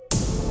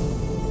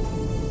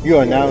You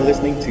are now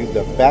listening to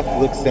the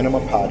Backlook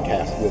Cinema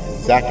Podcast with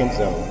Zach and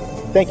Zoe.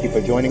 Thank you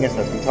for joining us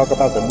as we talk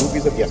about the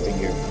movies of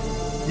yesteryear.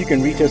 You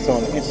can reach us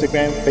on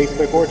Instagram,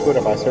 Facebook, or Twitter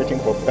by searching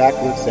for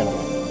Backlook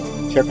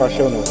Cinema. Check our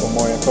show notes for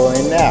more info,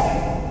 and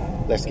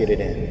now, let's get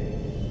it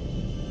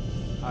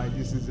in. Hi,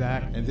 this is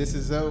Zach. And this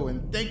is Zoe,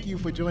 and thank you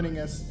for joining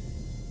us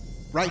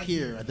right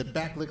here at the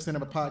Backlook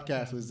Cinema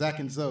Podcast with Zach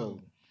and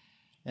Zoe.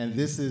 And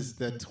this is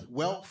the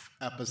 12th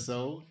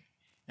episode,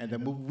 and the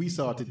movie we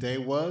saw today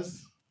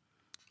was...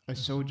 A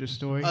Soldier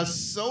Story. A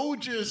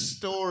Soldier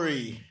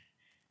Story.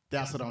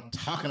 That's what I'm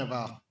talking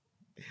about.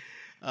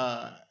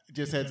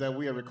 Just heads up,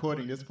 we are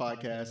recording this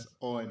podcast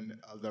on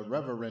the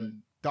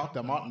Reverend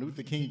Dr. Martin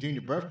Luther King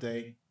Jr.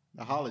 birthday,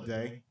 the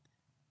holiday.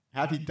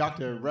 Happy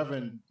Dr.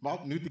 Reverend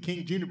Martin Luther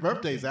King Jr.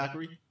 birthday,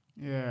 Zachary.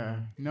 Yeah.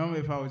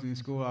 Normally, if I was in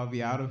school, I'll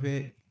be out of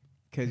it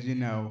because,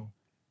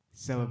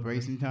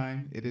 celebration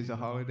time. It is a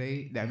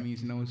holiday. That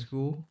means no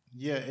school.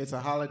 Yeah, it's a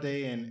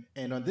holiday,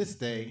 and on this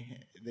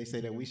day, they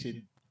say that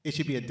it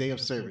should be a day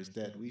of service,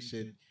 that we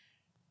should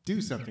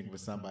do something for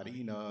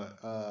somebody,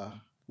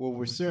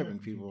 we're serving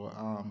people.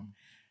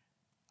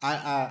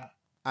 I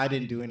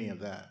didn't do any of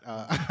that.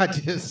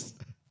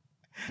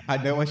 I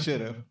know I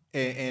should have,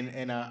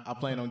 and I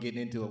plan on getting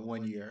into it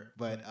one year,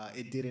 but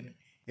it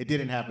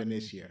didn't happen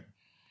this year.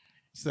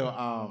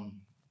 So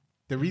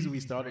the reason we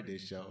started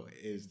this show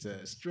is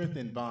to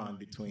strengthen bond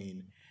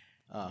between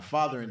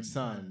father and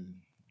son.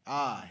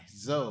 I,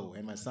 Zoe,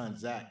 and my son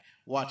Zach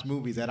watch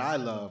movies that I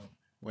love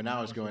when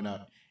I was growing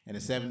up in the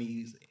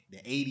 70s, the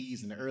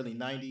 80s, and the early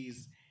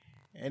 90s.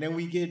 And then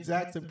we get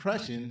Zach's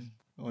impression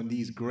on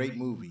these great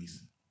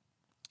movies.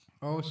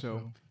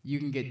 Also, you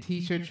can get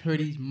t-shirts,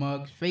 hoodies,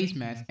 mugs, face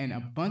masks, and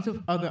a bunch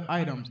of other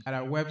items at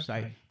our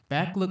website,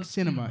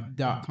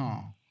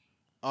 backlookcinema.com.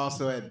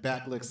 Also at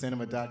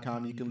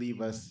backlookcinema.com, you can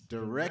leave us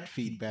direct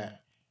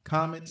feedback,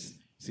 comments,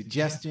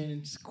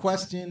 suggestions,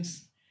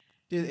 questions.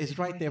 It's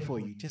right there for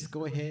you. Just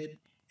go ahead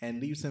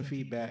and leave some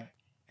feedback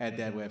at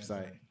that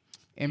website.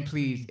 And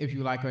please, if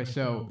you like our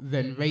show,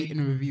 then rate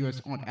and review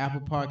us on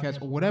Apple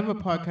Podcasts or whatever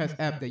podcast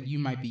app that you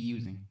might be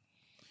using.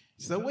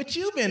 So what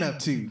you been up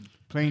to?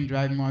 Playing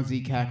Dragon Ball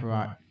Z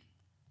Kakarot.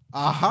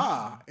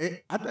 Aha!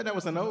 I thought that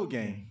was an old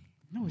game.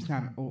 No, it's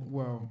not.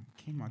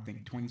 Came out, I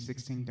think,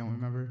 2016. Don't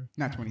remember.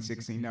 Not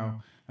 2016,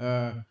 no.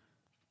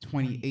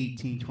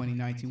 2018,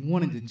 2019.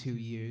 One of the 2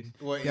 years.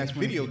 Well, that's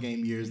video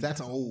game years. That's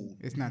old.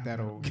 It's not that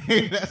old.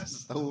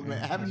 That's old,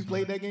 man. Haven't you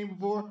played that game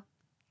before?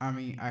 I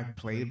mean, I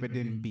played it but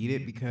didn't beat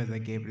it because I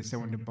gave it to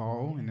someone to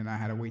borrow, and then I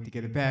had to wait to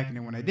get it back. And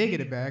then when I did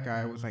get it back,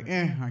 I was like,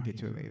 I'll get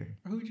to it later.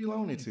 Who'd you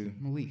loan it to?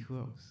 Malik, who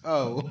else?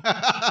 Oh.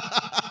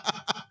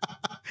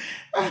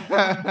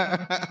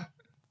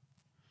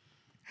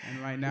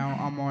 And right now,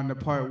 I'm on the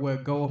part where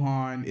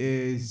Gohan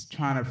is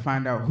trying to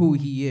find out who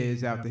he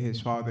is after his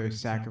father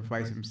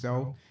sacrificed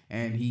himself,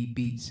 and he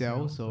beat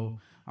Cell, so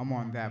I'm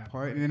on that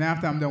part. And then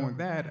after I'm done with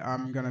that,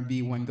 I'm going to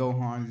be when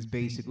Gohan is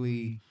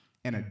basically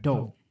an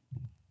adult.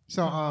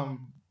 So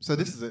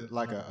this is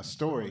like a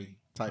story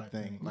type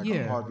thing, like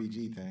an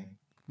RPG thing.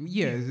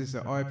 Yeah, it's just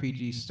an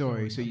RPG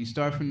story. So you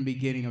start from the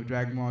beginning of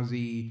Dragon Ball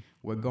Z,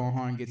 where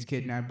Gohan gets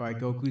kidnapped by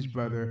Goku's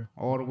brother,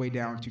 all the way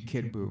down to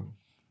Kid Buu.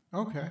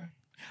 Okay.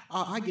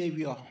 I gave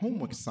you a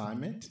homework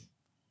assignment.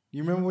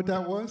 You remember what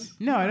that was?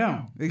 No, I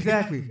don't.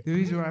 Exactly. The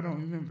reason why I don't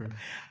remember.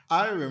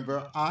 I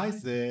remember I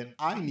said,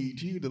 I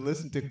need you to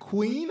listen to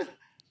Queen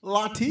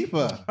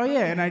Latifah. Oh,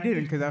 yeah, and I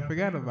didn't because I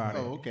forgot about it.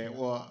 Oh, okay.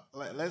 Well,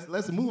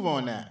 let's move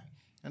on that.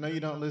 I know you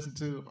don't listen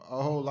to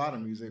a whole lot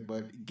of music,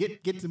 but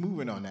get to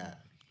moving on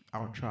that.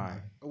 I'll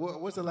try.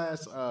 What's the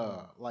last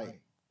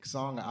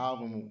song or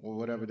album or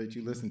whatever that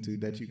you listened to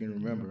that you can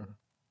remember?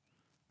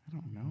 I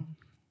don't know.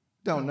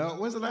 Don't know.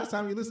 When's the last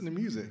time you listened to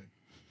music?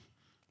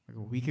 Like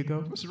a week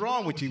ago. What's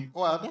wrong with you?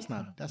 Well, that's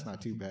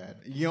not too bad.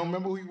 You don't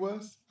remember who he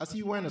was? I see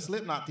you wearing a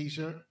Slipknot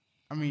t-shirt.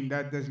 I mean,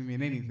 that doesn't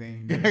mean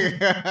anything.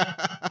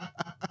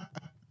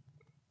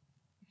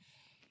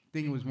 I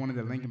think it was one of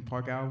the Linkin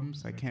Park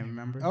albums. I can't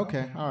remember.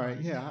 Okay, all right.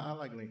 Yeah, I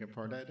like Linkin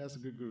Park. That's a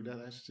good group.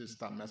 I should just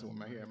stop messing with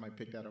my hair. I might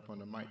pick that up on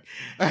the mic.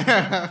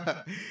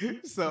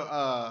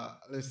 So,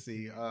 let's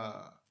see.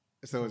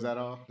 So is that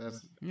all?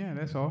 That's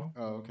all.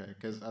 Oh, okay.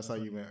 Because I saw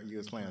you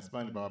was playing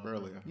SpongeBob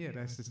earlier. Yeah,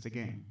 that's just a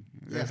game.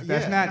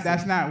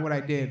 That's not what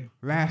I did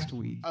last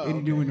week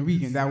during the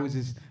weekend. That was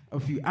just a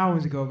few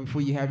hours ago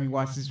before you had me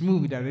watch this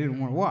movie that I didn't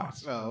want to watch.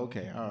 Oh,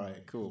 okay. All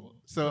right. Cool.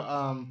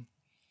 So,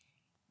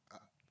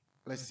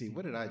 let's see.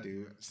 What did I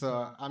do?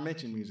 So I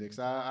mentioned music.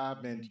 So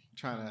I've been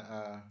trying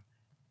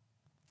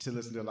to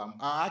listen to a lot.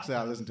 Actually,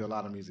 I listen to a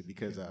lot of music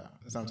because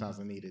sometimes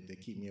I need it to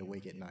keep me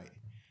awake at night.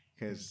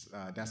 Because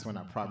that's when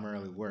I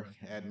primarily work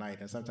at night,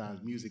 and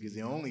sometimes music is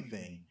the only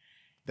thing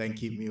that can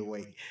keep me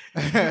awake.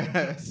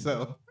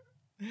 So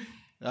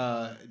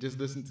just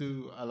listen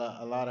to a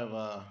lot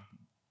of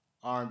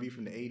R&B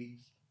from the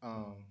 80s,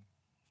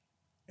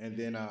 and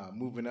then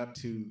moving up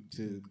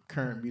to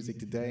current music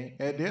today.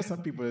 And there's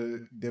some people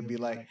that'll be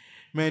like,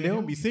 man, they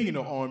don't be singing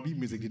no R&B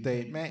music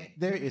today. Man,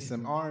 there is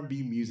some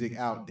R&B music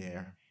out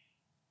there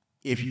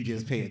if you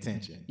just pay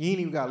attention. You ain't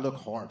even got to look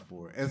hard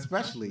for it,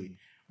 especially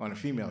on the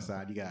female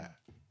side. You got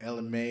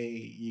Ella May,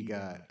 you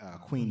got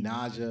Queen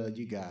Naja,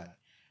 you got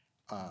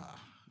uh,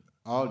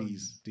 all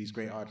these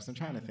great artists. I'm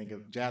trying to think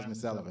of Jasmine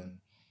Sullivan.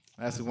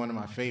 That's one of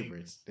my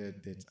favorites.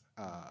 That's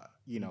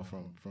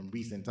from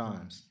recent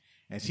times,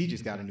 and she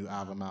just got a new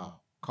album out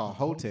called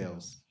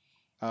Hotels.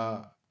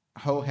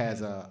 Ho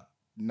has a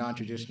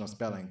non-traditional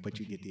spelling, but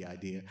you get the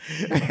idea.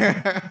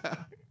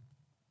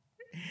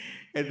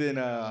 And then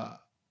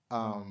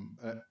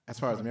as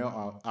far as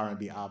male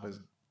R&B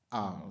artists,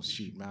 oh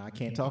shoot, man, I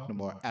can't talk no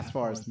more. As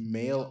far as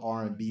male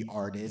R&B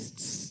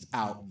artists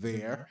out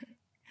there,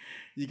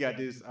 you got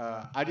this.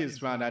 I just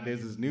found out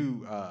there's this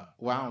new.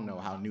 Well, I don't know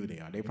how new they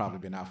are. They've probably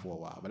been out for a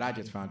while, but I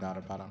just found out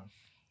about them.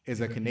 It's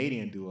a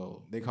Canadian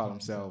duo. They call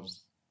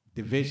themselves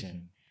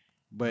Division,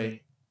 but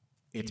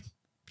it's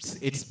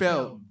it's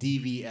spelled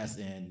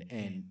DVSN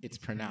and it's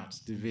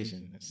pronounced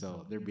Division.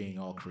 So they're being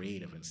all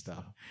creative and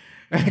stuff.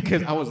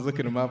 Because I was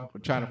looking them up,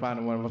 trying to find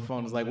them on my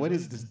phone. I was like, what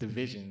is this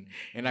Division?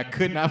 And I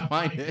could not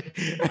find it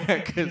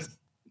because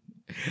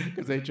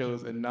they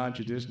chose a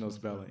non-traditional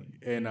spelling.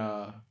 And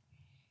I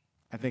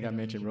think I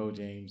mentioned Ro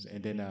James.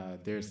 And then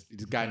there's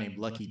this guy named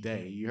Lucky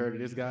Day. You heard of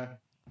this guy?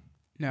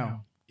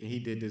 No. He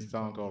did this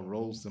song called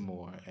Roll Some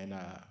More. And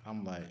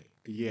I'm like,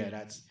 yeah,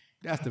 that's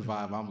the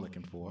vibe I'm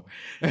looking for.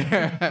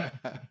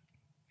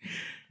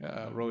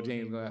 Ro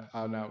James,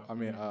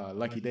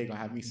 Lucky Day gonna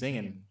have me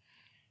singing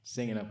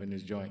up in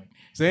this joint.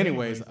 So,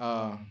 anyways,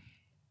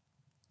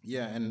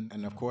 yeah,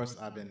 and of course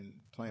I've been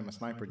playing my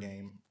sniper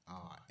game,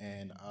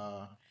 and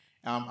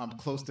I'm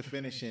close to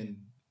finishing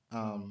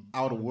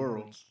Outer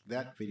Worlds,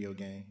 that video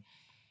game.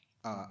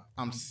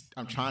 I'm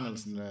trying to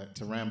listen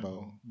to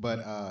Rambo,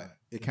 but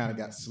it kind of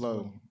got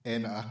slow,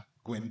 and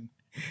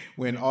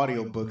when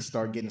audiobooks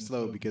start getting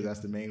slow, because that's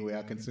the main way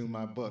I consume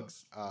my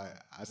books, I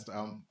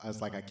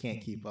was like, I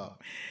can't keep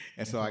up,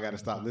 and so I got to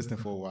stop listening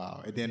for a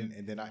while,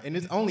 and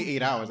it's only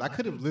 8 hours. I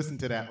could have listened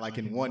to that like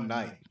in one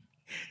night,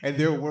 and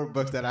there were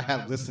books that I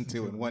have listened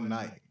to in one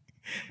night.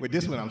 With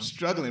this one, I'm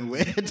struggling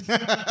with.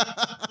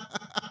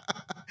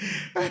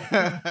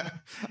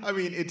 I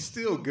mean, it's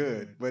still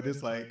good, but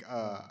it's like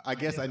I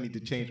guess I need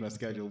to change my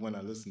schedule when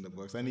I listen to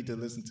books. I need to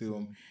listen to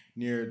them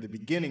near the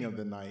beginning of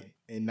the night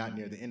and not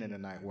near the end of the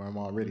night where I'm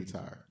already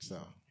tired. So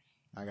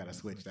I got to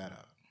switch that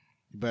up.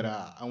 But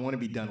I want to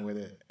be done with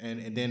it.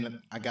 And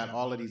then I got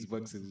all of these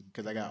books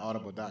because I got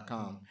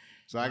audible.com.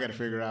 So I got to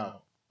figure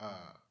out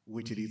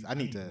which of these. I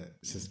need to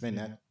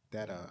suspend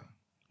that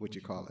what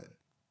you call it,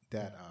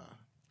 that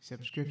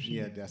subscription.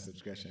 Yeah, that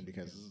subscription,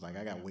 because it's like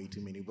I got way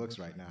too many books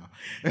right now.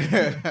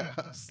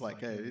 It's like,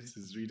 hey, this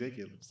is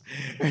ridiculous.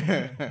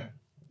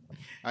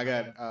 I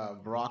got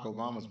Barack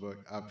Obama's book.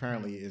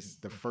 Apparently, it's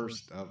the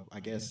first of, I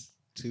guess,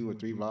 2 or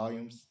 3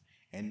 volumes,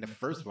 and the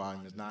first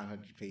volume is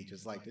 900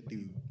 pages. Like that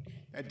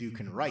dude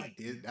can write.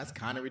 That's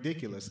kind of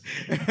ridiculous.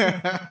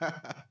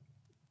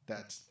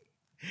 That's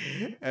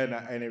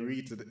and it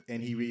reads it,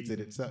 and he reads it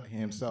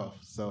himself.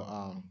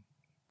 So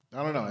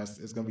I don't know.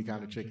 It's gonna be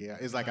kind of tricky.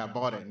 It's like I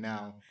bought it,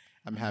 now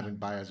I'm having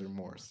buyer's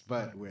remorse.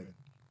 But with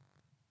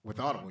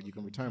Audible, you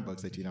can return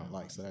books that you don't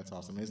like, so that's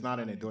awesome. It's not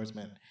an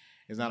endorsement.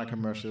 It's not a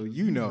commercial.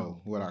 You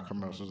know what our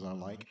commercials are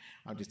like.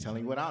 I'm just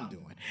telling you what I'm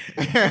doing.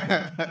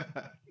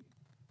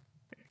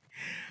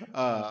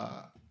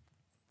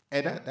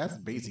 And that's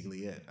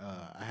basically it.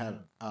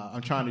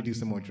 I'm trying to do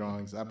some more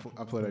drawings. I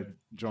put a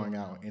drawing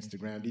out on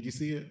Instagram. Did you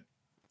see it?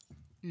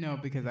 No,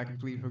 because I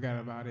completely forgot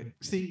about it.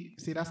 See,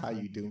 that's how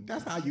you do.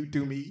 That's how you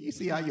do me. You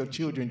see how your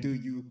children do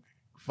you,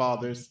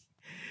 fathers.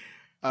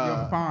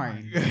 You're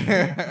fine.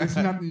 There's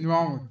nothing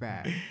wrong with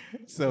that.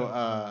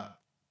 So,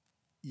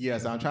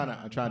 yes, I'm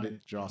trying to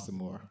draw some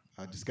more.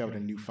 I discovered a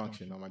new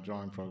function on my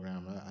drawing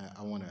program.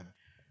 I want to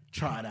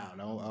try it out.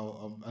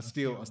 I'm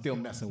still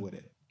messing with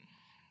it.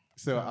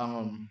 So,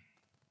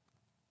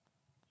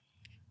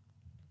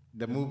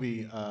 the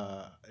movie,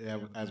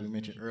 as we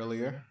mentioned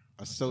earlier,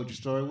 A Soldier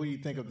Story. What do you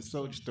think of The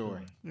Soldier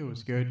Story? It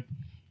was good.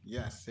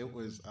 Yes, it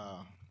was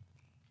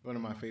one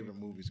of my favorite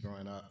movies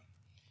growing up,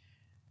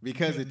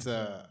 because it's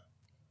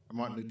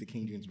Martin Luther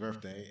King Jr.'s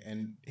birthday,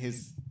 and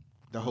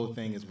the whole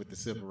thing is with the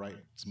civil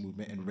rights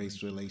movement and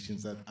race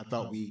relations. I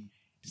thought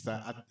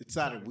I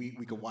decided we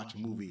could watch a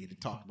movie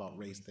that talked about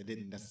race that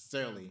didn't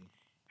necessarily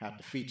have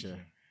to feature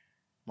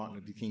Martin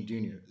Luther King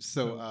Jr.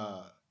 So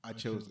I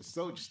chose A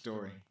Soldier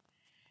Story,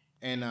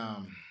 and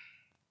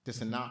the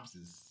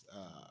synopsis,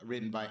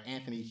 written by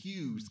Anthony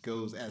Hughes,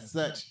 goes as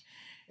such.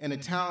 In the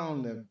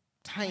town of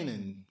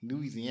Tynan,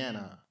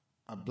 Louisiana,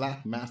 a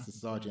black master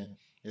sergeant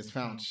is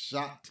found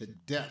shot to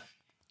death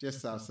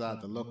just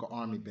outside the local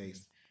army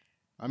base.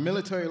 A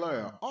military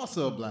lawyer,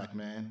 also a black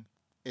man,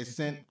 is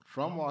sent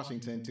from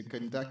Washington to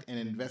conduct an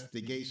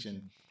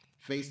investigation,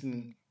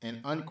 facing an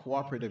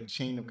uncooperative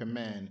chain of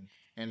command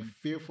and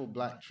fearful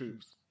black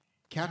troops.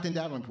 Captain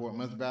Davenport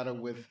must battle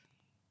with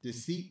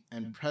deceit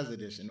and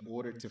prejudice in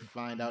order to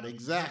find out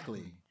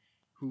exactly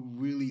who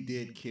really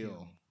did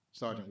kill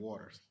Sergeant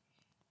Waters.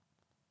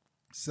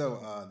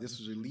 So this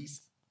was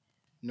released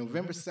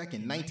November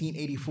 2nd,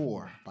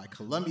 1984, by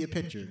Columbia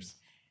Pictures.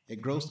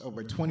 It grossed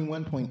over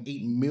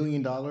 $21.8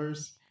 million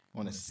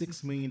on a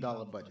 $6 million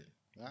budget.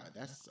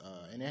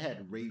 And it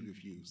had rave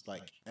reviews.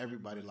 Like,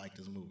 everybody liked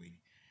this movie.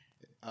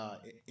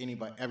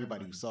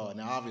 Everybody who saw it.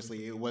 Now,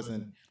 obviously, it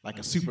wasn't like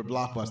a super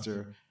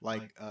blockbuster,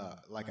 like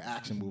an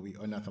action movie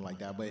or nothing like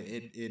that. But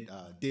it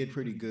did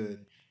pretty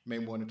good.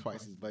 Made more than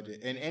twice its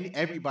budget, and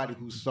everybody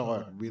who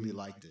saw it really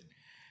liked it.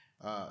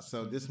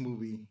 So this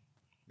movie,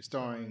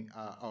 starring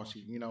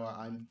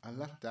I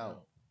left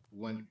out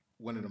one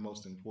of the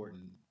most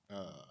important.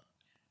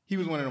 He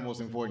was one of the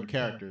most important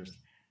characters.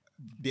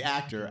 The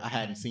actor I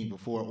hadn't seen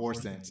before or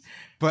since,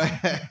 but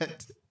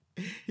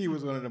he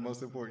was one of the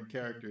most important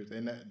characters,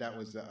 and that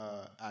was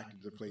the actor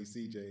that played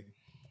CJ.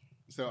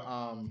 So,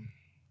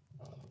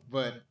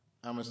 but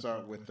I'm gonna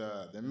start with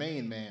the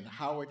main man,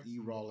 Howard E.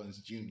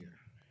 Rollins Jr.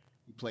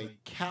 He played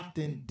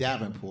Captain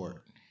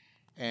Davenport,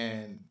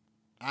 and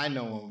I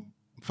know him.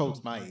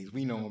 Folks my age,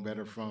 we know him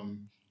better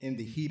from In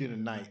the Heat of the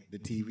Night, the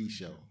TV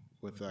show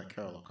with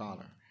Carol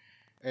O'Connor,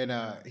 and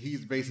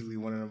he's basically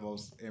one of the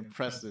most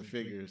impressive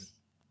figures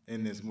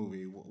in this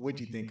movie. What'd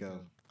you think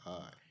of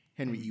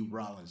Henry E.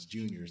 Rollins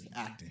Jr.'s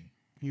acting?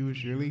 He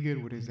was really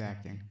good with his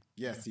acting.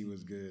 Yes, he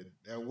was good.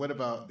 What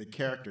about the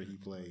character he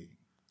played?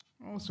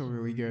 Also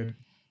really good.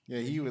 Yeah,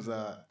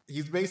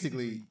 he's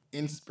basically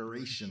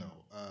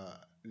inspirational.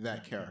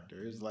 That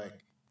character is like,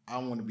 I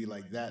want to be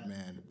like that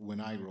man when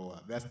I grow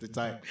up. That's the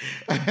type.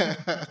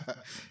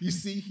 You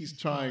see, he's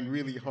trying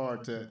really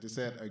hard to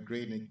set a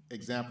great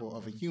example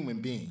of a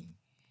human being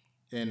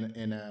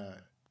in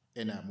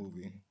that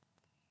movie.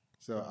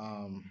 So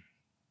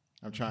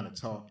I'm trying to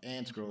talk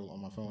and scroll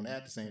on my phone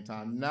at the same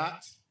time.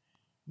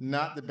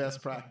 Not the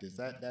best practice.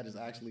 That is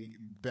actually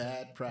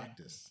bad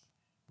practice.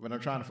 But I'm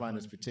trying to find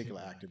this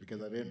particular actor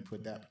because I didn't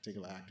put that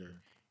particular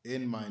actor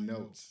in my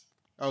notes.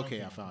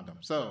 Okay, I found him.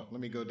 So let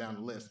me go down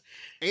the list.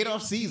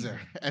 Adolph Caesar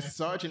as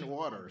Sergeant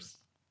Waters.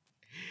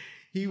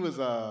 He was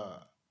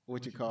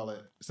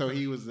So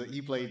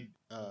he played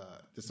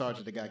the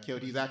sergeant that got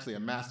killed. He's actually a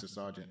master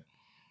sergeant,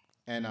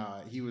 and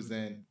he was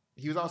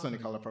also in The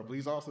Color Purple.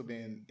 He's also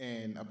been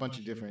in a bunch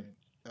of different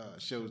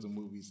shows and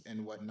movies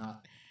and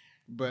whatnot.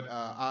 But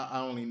I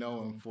only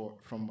know him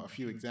from a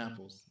few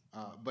examples.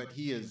 But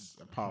he is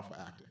a powerful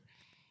actor.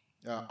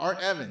 Art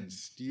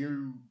Evans.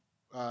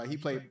 He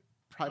played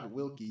Private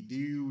Wilkie. Do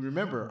you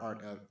remember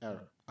Art? Oh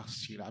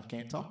shoot, I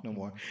can't talk no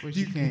more. But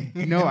you can't.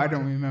 No, I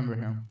don't remember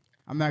him.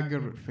 I'm not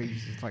good with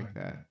faces like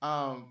that.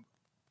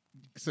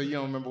 So you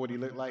don't remember what he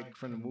looked like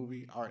from the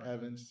movie Art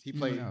Evans? He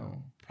played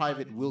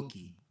Private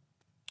Wilkie.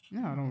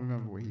 No, I don't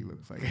remember what he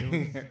looks like.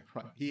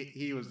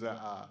 He was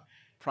a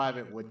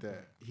private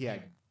he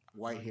had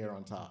white hair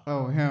on top.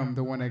 Oh, him,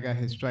 the one that got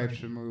his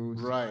stripes removed.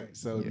 Right.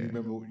 So yeah.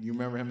 You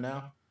remember him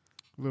now?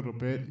 A little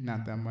bit,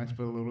 not that much,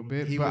 but a little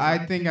bit. I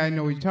think I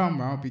know what you're talking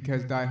about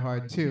because Die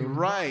Hard 2.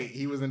 Right,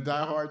 he was in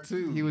Die Hard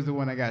 2. He was the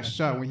one that got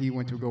shot when he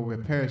went to go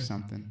repair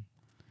something.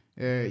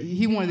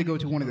 He wanted to go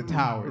to one of the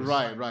towers.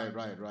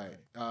 Right.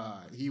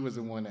 He was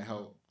the one that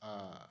helped.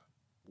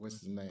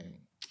 What's his name?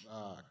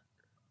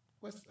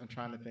 I'm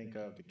trying to think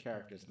of the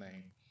character's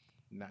name.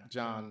 Not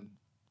John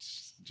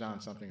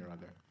something or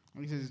other.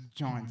 He says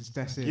John.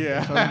 That's it.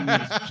 Yeah.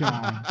 That's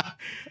John.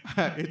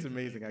 It's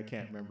amazing. I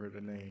can't remember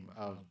the name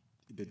of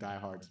the Die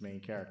Hard's main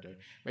character,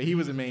 but he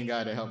was the main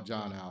guy that helped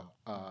John out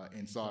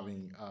in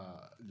solving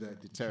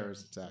the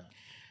terrorist attack.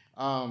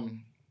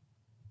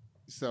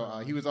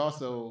 So he was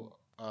also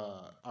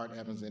Art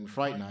Evans in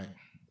Fright Night,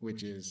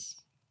 which is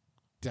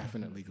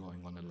definitely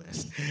going on the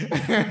list.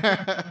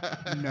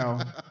 No.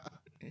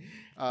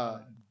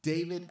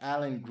 David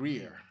Alan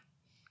Grier.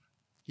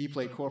 He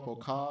played Corporal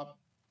Cobb.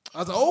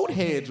 Us old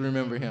heads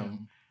remember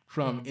him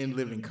from In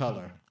Living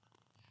Color.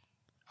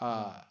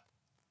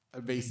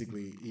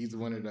 Basically, he's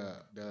one of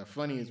the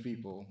funniest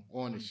people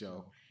on the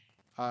show.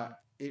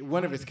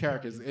 One of his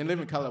characters in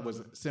Living Color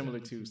was similar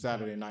to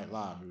Saturday Night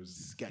Live. It was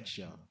a sketch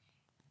show.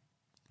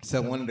 So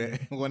one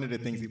of the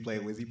things he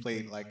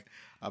played like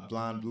a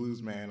blonde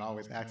blues man,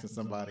 always asking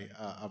somebody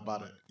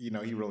about it.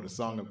 He wrote a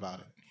song about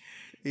it.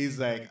 He's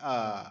like,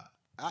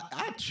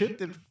 I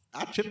tripped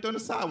on the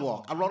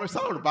sidewalk. I wrote a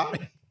song about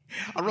it.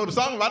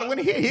 When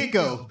here it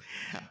goes.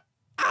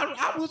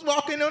 I was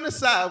walking on the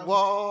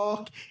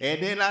sidewalk,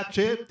 and then I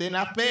tripped and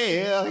I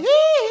fell.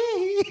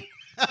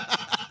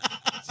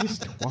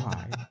 Just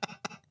why?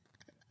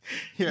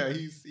 Yeah,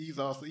 he's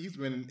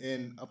been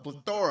in a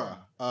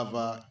plethora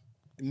of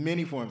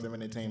many forms of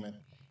entertainment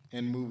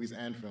in movies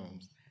and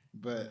films.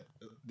 But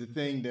the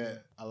thing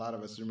that a lot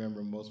of us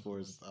remember most for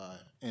is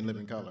In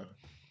Living Color.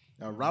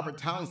 Robert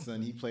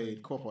Townsend, he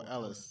played Corporal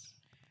Ellis.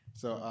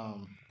 So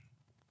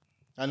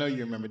I know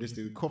you remember this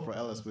dude. Corporal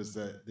Ellis was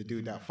the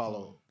dude that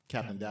followed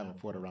Captain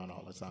Davenport around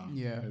all the time.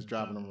 Yeah. He was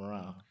driving him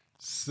around.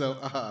 So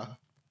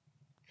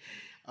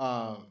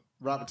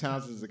Robert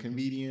Townsend is a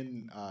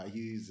comedian.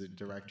 He's a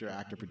director,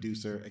 actor,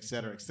 producer, et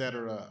cetera, et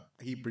cetera.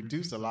 He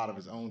produced a lot of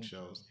his own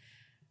shows.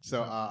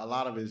 So a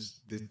lot of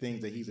the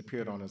things that he's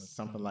appeared on is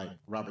something like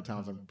Robert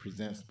Townsend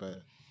Presents.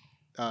 But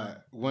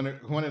one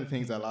of the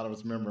things that a lot of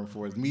us remember him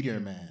for is Meteor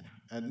Man.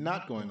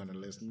 Not going on the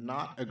list.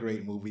 Not a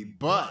great movie,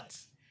 but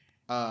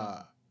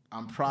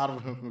I'm proud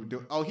of him for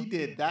doing. Oh, he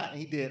did that. And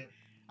he did.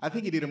 I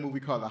think he did a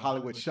movie called The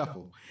Hollywood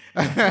Shuffle.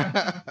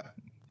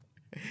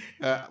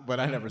 But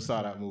I never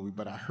saw that movie,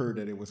 but I heard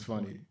that it was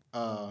funny.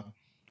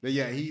 But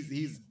yeah,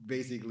 he's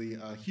basically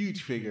a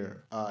huge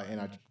figure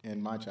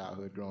in my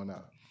childhood growing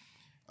up.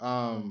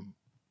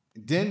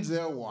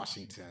 Denzel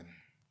Washington.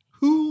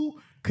 Who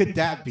could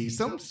that be?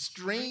 Some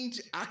strange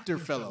actor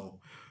fellow.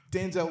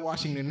 Denzel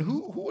Washington.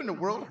 Who in the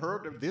world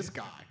heard of this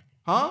guy?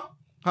 Huh?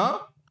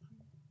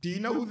 Do you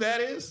know who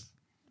that is?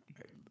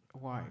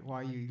 Why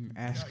are you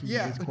asking me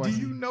Yeah, this do question?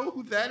 you know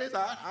who that is?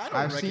 I don't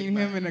I've seen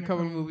recognize- him in a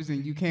couple of movies,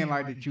 and you can't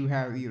lie that you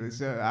have either.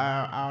 So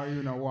I don't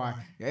even know why.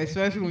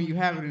 Especially when you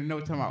have it in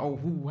no time. Like, oh,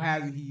 who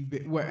hasn't he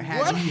been? What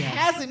What he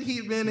had? hasn't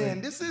he been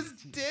in? This is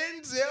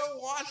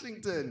Denzel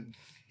Washington.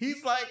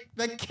 He's like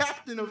the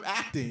captain of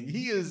acting.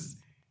 He's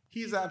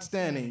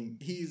outstanding.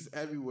 He's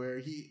everywhere.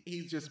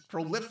 He's just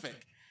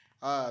prolific.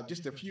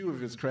 Just a few of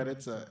his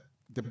credits.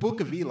 The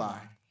Book of Eli,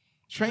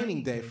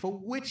 Training Day, for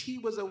which he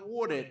was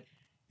awarded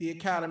the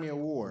Academy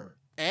Award.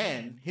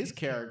 And his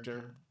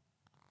character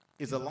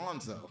is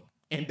Alonzo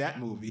in that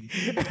movie.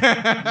 You're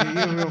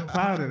real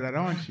proud of that,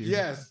 aren't you?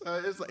 Yes,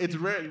 it's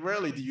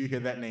rarely do you hear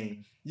that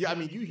name. Yeah, I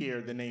mean you hear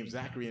the name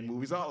Zachary in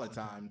movies all the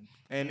time,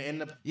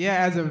 and Yeah,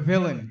 as a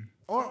villain.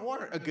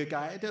 or a good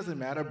guy. It doesn't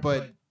matter.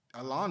 But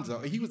Alonzo,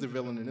 he was a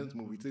villain in this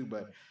movie too.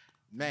 But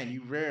man,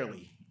 you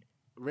rarely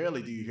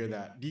do you hear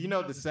that. Do you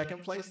know the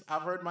second place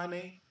I've heard my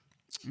name?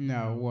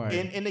 No, what?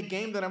 In the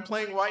game that I'm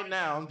playing right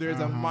now, there's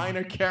a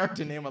minor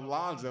character named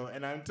Alonzo,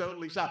 and I'm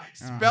totally shocked.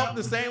 Spelt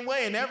the same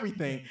way and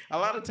everything. A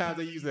lot of times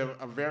they use a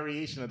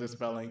variation of the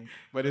spelling,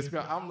 but it's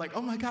spelled. I'm like,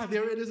 oh my god,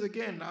 there it is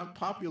again. I'm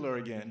popular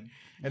again.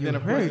 And You're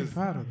then of course, very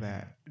proud of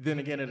that. then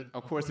again,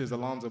 of course, there's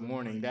Alonzo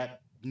Mourning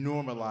that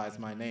normalized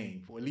my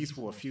name for at least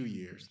for a few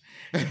years.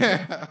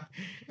 And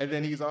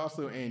then he's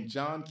also in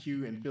John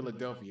Q in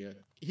Philadelphia.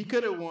 He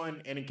could have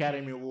won an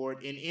Academy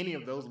Award in any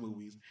of those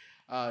movies.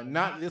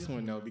 Not this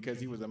one though, because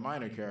he was a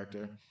minor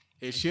character.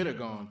 It should have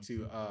gone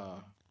to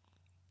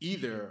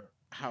either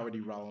Howard D.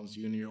 Rollins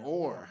Jr.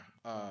 or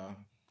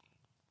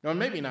no,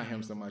 maybe not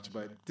him so much,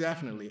 but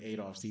definitely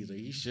Adolph Caesar.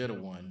 He should have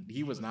won.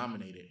 He was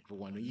nominated for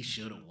one. He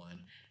should have won,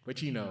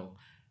 but you know,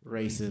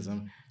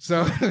 racism.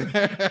 So,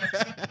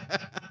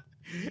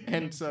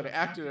 and so the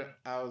actor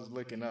I was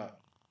looking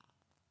up.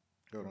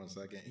 Hold on a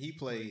second. He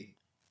played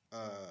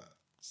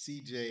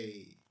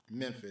C.J.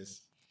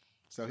 Memphis.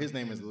 So his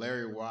name is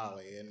Larry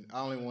Wiley, and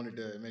I only wanted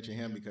to mention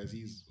him because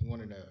he's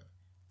one of the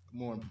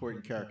more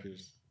important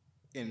characters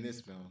in this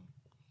film.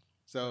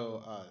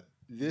 So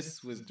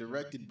this was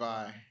directed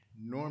by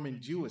Norman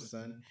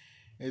Jewison.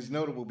 It's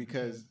notable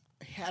because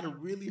he had a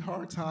really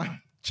hard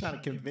time trying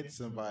to convince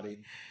somebody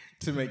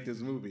to make this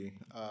movie.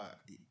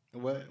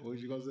 What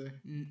was you gonna say?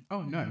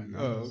 Oh, nothing.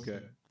 Oh,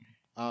 okay.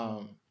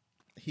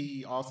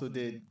 He also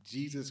did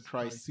Jesus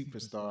Christ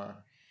Superstar,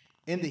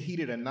 In the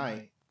Heat of the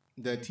Night.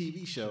 The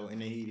TV show In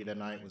the Heat of the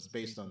Night was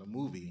based on the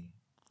movie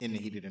In the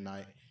Heat of the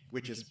Night,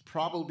 which is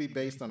probably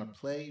based on a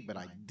play, but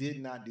I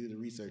did not do the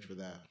research for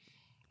that.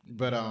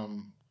 But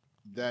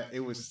that it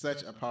was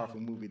such a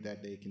powerful movie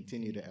that they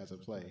continued it as a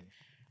play.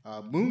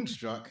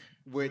 Moonstruck,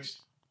 which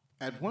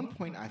at one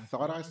point I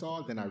thought I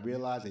saw, then I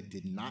realized I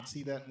did not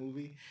see that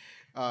movie.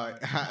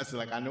 So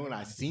like I know when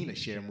I seen a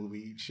Cher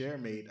movie. Cher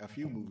made a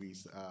few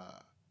movies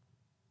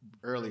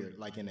earlier,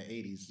 like in the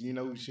 80s. You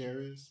know who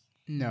Cher is?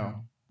 No.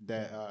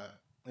 That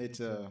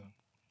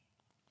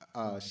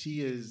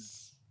she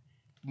is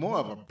more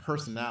of a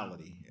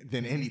personality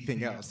than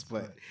anything else,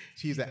 but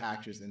she's an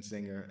actress and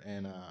singer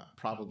and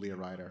probably a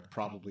writer,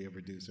 probably a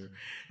producer.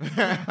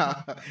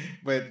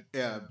 But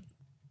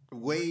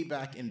way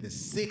back in the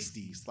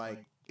 60s,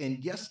 like in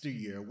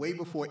yesteryear, way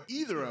before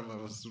either of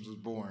us was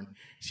born,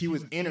 she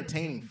was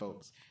entertaining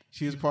folks.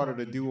 She was part of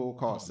the duo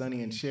called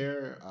Sonny and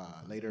Cher.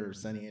 Later,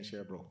 Sonny and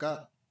Cher broke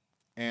up.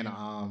 And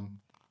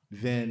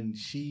then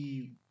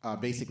she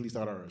basically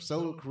started her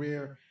solo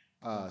career.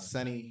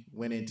 Sonny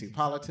went into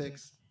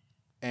politics.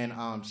 And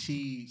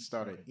she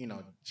started,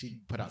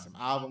 she put out some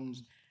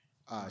albums.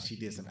 She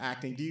did some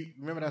acting. Do you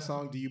remember that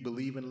song, Do You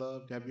Believe in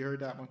Love? Have you heard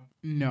that one?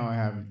 No, I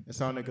haven't. The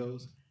song that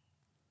goes,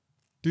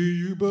 do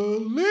you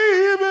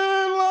believe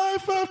in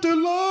life after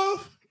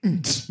love?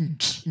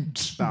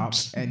 Stop.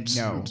 And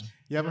no.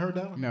 You haven't heard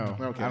that one? No.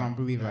 Okay. I don't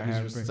believe I That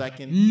have. was your but-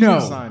 second No.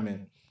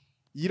 assignment.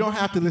 You don't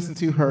have to listen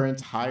to her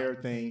entire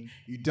thing.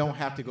 You don't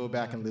have to go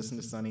back and listen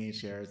to Sonny and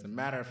Cher. As a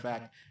matter of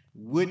fact,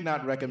 would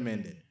not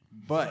recommend it.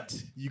 But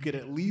you could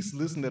at least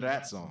listen to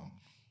that song.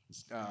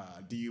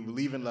 Do you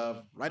believe in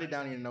love? Write it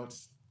down in your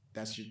notes.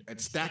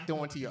 It's stacked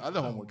onto your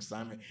other homework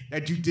assignment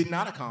that you did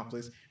not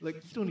accomplish. Like,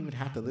 you don't even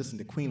have to listen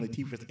to Queen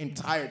Latifah's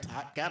entire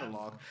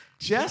catalog.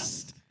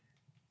 Just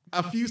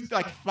a few,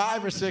 like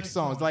 5 or 6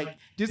 songs. Like,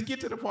 just get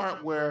to the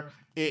part where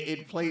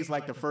it plays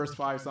like the first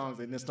 5 songs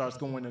and then starts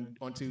going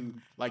onto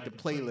like the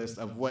playlist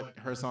of what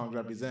her songs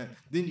represent.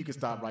 Then you can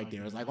stop right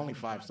there. It's like only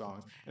 5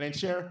 songs. And then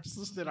Cher, just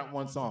listen to that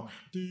one song.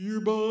 Do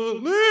you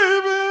believe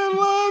in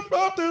life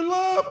after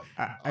love?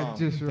 I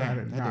just wrote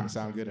it. That didn't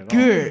sound good at all.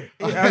 Good.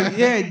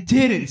 Yeah, it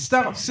didn't.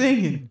 Stop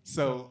singing.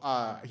 So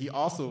he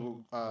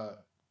also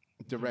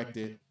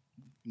directed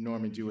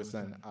Norman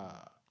Jewison,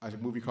 a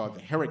movie called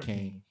The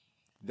Hurricane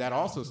that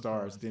also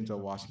stars Denzel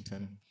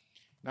Washington.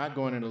 Not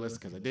going in the list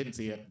because I didn't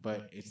see it,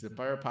 but it's a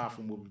very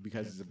powerful movie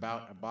because it's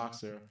about a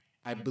boxer.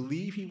 I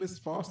believe he was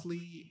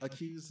falsely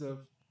accused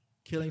of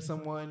killing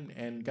someone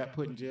and got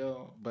put in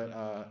jail,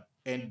 but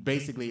and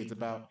basically it's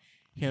about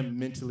him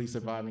mentally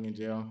surviving in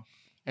jail.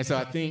 And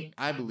so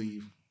I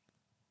believe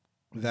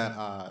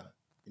that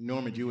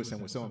Norman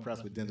Jewison was so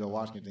impressed with Denzel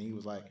Washington, he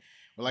was like,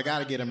 well, I got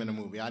to get him in a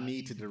movie. I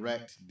need to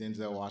direct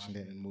Denzel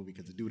Washington in a movie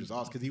because the dude is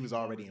awesome, because he was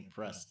already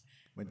impressed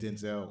with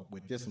Denzel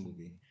with this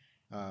movie,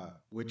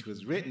 which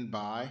was written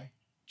by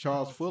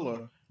Charles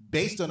Fuller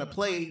based on a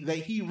play that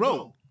he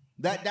wrote.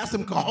 That's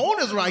some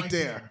cojones right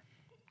there.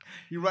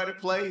 You write a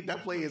play,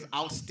 that play is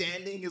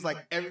outstanding. It's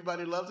like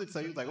everybody loves it. So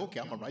he was like, okay,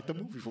 I'm going to write the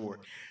movie for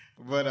it.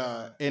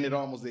 But and it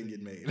almost didn't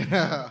get made.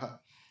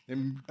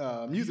 And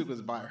music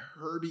was by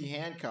Herbie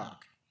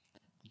Hancock.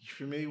 You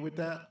familiar with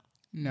that?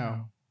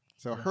 No.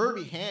 So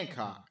Herbie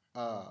Hancock,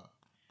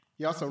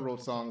 he also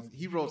wrote songs.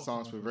 He wrote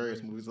songs for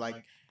various movies, like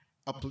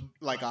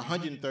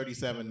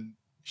 137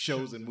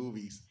 shows and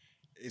movies.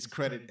 His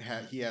credit,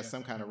 he has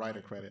some kind of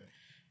writer credit.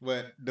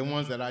 But the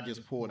ones that I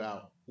just pulled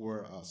out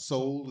were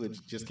Soul,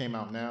 that just came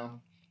out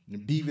now,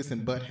 and Beavis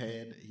and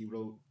Butthead. He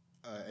wrote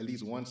at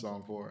least one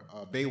song for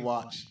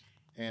Baywatch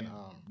and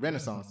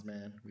Renaissance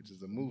Man, which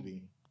is a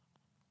movie.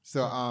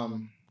 So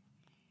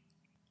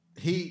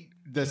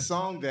the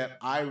song that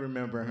I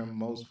remember him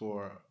most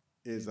for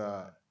is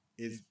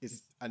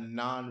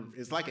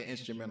it's like an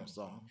instrumental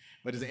song,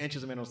 but it's an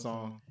instrumental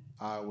song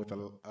with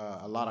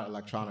a lot of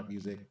electronic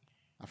music.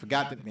 I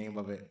forgot the name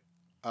of it,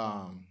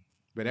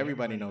 but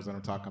everybody knows what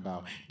I'm talking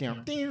about.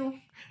 Don't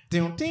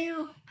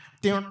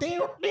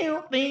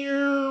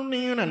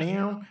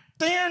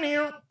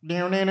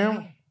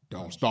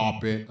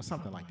stop it, or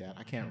something like that.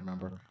 I can't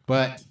remember,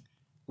 but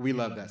we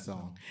love that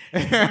song.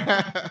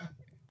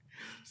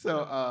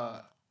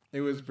 So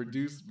it was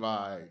produced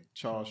by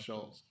Charles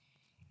Schultz,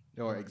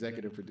 or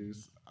executive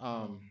produced.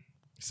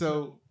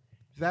 So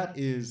that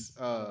is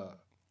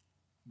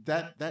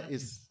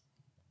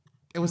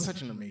it was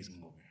such an amazing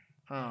movie.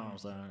 Oh, I'm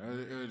sorry.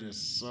 It was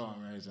just so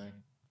amazing.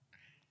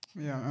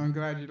 Yeah, I'm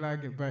glad you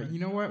like it. But you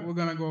know what? We're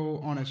going to go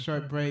on a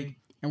short break,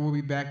 and we'll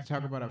be back to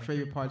talk about our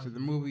favorite parts of the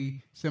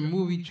movie, some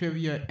movie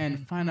trivia,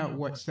 and find out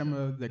what some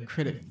of the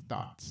critics'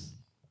 thoughts.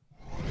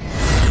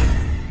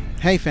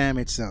 Hey fam,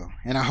 it's So,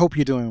 and I hope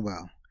you're doing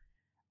well.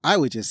 I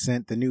was just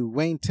sent the new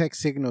Wayne Tech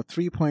Signal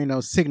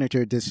 3.0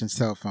 Signature Edition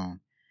cell phone.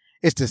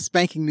 It's the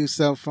spanking new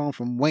cell phone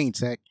from Wayne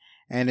Tech,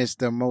 and it's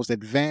the most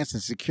advanced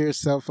and secure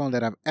cell phone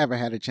that I've ever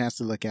had a chance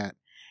to look at.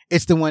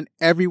 It's the one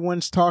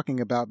everyone's talking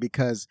about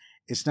because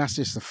it's not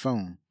just a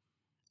phone.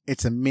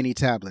 It's a mini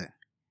tablet.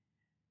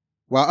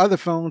 While other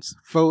phones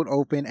fold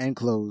open and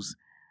close,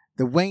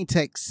 the Wayne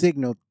Tech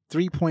Signal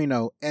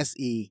 3.0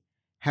 SE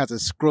has a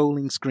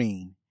scrolling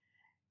screen.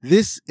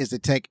 This is the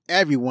tech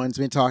everyone's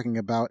been talking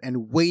about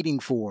and waiting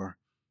for.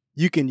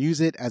 You can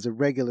use it as a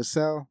regular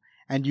cell,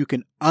 and you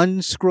can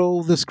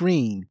unscroll the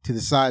screen to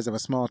the size of a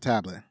small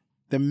tablet.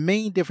 The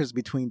main difference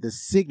between the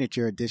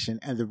Signature Edition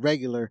and the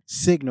regular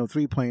Signal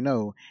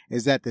 3.0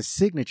 is that the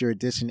Signature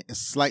Edition is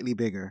slightly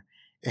bigger.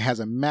 It has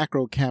a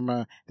macro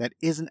camera that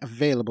isn't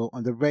available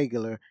on the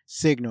regular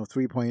Signal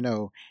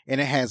 3.0,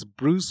 and it has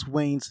Bruce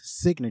Wayne's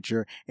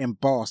signature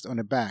embossed on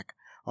the back,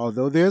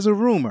 although there's a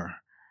rumor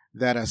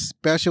that a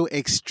special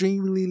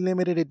extremely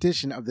limited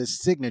edition of the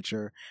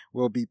Signature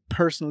will be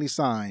personally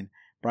signed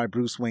by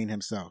Bruce Wayne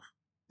himself.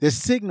 The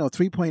Signal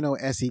 3.0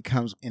 SE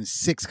comes in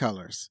 6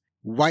 colors: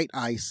 white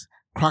ice,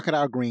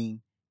 crocodile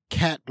green,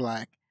 cat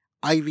black,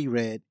 ivy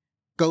red,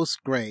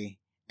 ghost gray,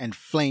 and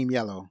flame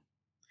yellow.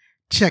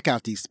 Check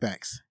out these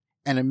specs.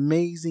 An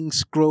amazing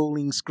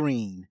scrolling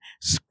screen.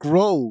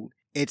 Scrolled,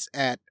 it's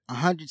at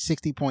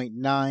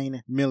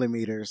 160.9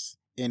 millimeters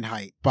in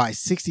height by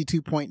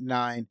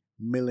 62.9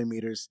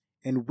 millimeters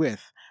in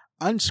width.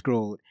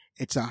 Unscrolled,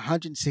 it's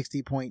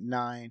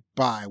 160.9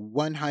 by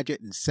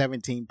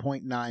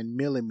 117.9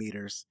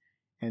 millimeters,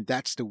 and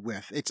that's the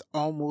width. It's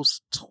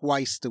almost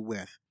twice the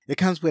width. It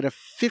comes with a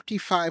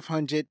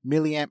 5,500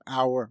 milliamp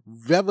hour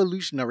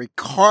revolutionary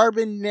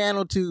carbon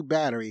nanotube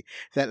battery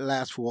that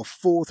lasts for a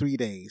full 3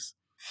 days.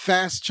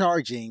 Fast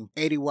charging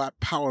 80-watt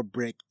power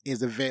brick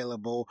is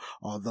available,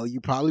 although you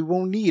probably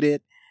won't need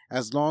it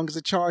as long as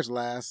the charge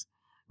lasts.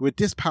 With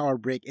this power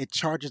brick, it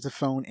charges the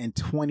phone in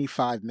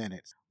 25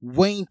 minutes.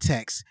 Wayne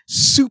Tech's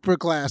Super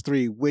Glass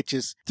 3, which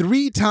is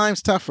 3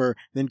 times tougher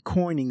than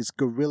Corning's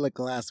Gorilla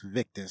Glass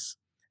Victus.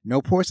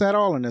 No ports at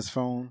all in this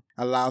phone.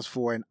 Allows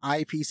for an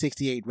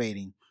IP68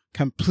 rating.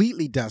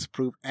 Completely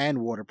dustproof and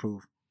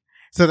waterproof.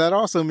 So that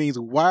also means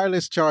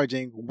wireless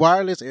charging,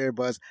 wireless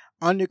earbuds,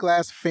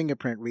 under-glass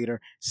fingerprint reader,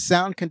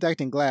 sound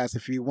conducting glass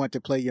if you want to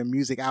play your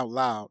music out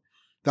loud.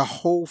 The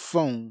whole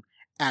phone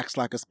acts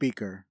like a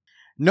speaker.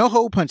 No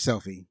hole punch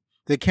selfie.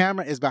 The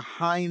camera is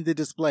behind the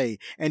display,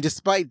 and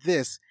despite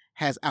this,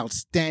 has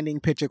outstanding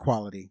picture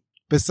quality.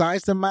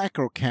 Besides the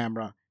macro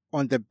camera,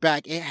 on the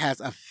back it has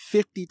a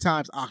 50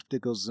 times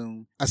optical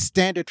zoom, a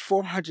standard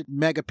 400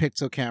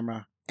 megapixel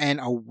camera, and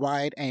a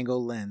wide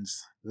angle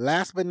lens.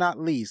 Last but not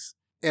least,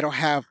 it'll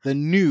have the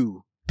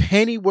new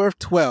Pennyworth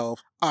 12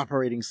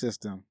 operating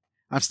system.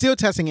 I'm still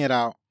testing it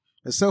out,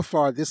 but so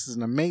far this is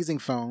an amazing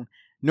phone.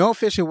 No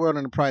official word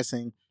on the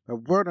pricing,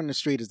 but word on the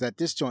street is that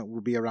this joint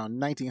will be around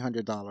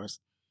 $1,900.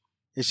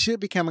 It should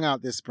be coming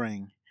out this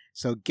spring,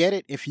 so get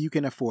it if you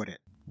can afford it.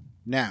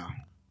 Now,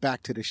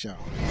 back to the show.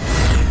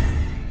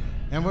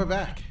 And we're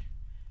back.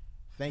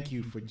 Thank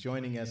you for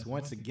joining us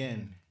once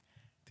again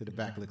to the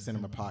Backlook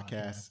Cinema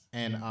Podcast.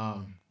 And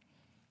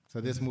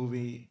so this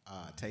movie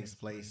takes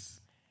place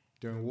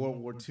during World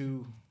War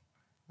II,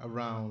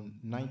 around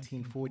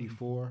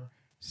 1944.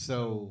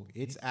 So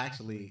it's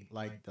actually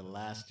like the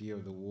last year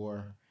of the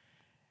war.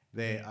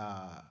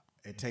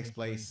 It takes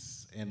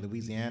place in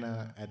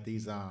Louisiana at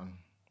these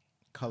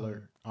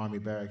colored Army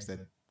barracks. At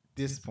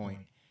this point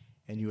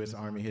in U.S.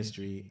 Army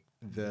history,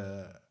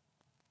 the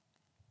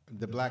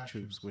black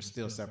troops were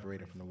still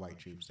separated from the white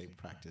troops. They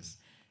practiced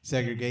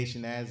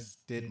segregation, as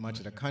did much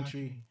of the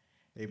country.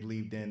 They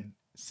believed in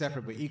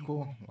separate but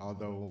equal,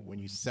 although when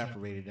you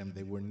separated them,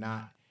 they were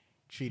not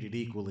treated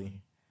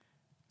equally.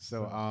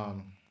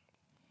 So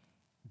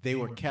they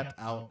were kept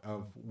out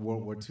of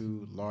World War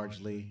II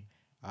largely.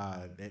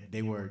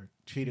 They were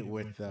treated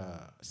with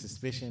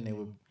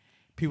suspicion.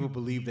 People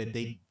believed that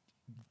they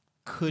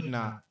could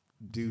not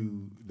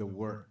do the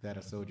work that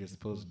a soldier is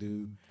supposed to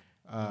do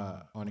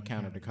on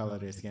account of the color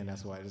of their skin.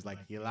 That's why it's like,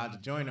 you're allowed to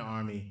join the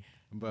army,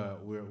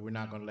 but we're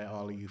not going to let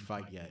all of you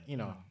fight yet. You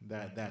know,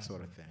 that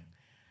sort of thing.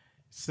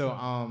 So,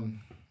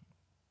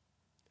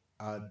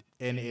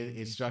 and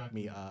it struck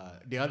me,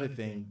 the other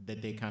thing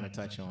that they kind of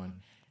touch on,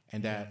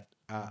 and that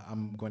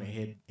I'm going to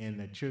hit in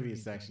the trivia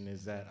section,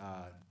 is that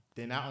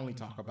they not only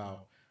talk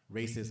about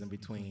racism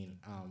between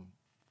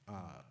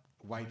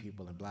white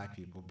people and black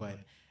people, but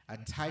a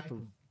type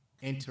of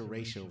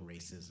interracial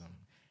racism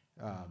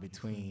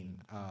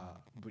between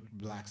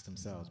blacks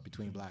themselves,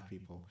 between black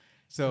people.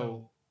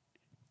 So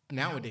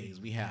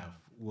nowadays we have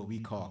what we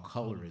call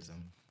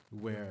colorism,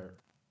 where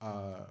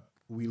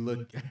we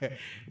look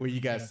where you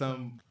got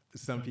some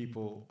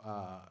people,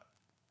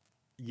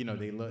 you know,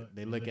 they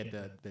look at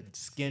the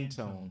skin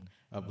tone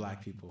of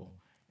black people,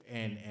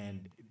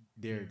 and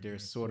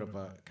there's sort of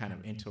a kind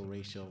of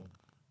interracial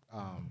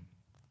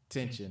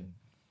tension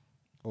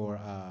or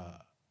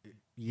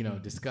you know,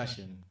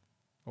 discussion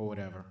or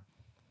whatever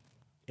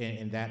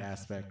in that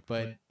aspect.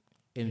 But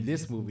in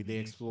this movie, they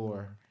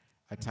explore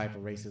a type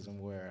of racism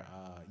where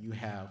you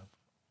have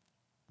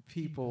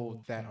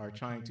people that are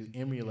trying to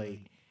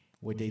emulate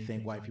what they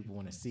think white people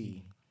want to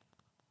see,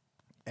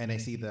 and they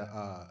see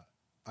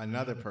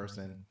another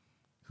person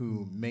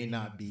who may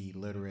not be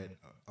literate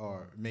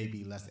or may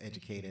be less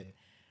educated,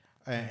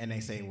 and they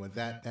say, well,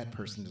 that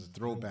person is a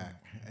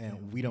throwback,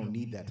 and we don't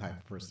need that type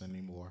of person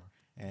anymore,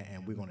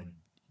 and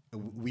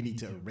we need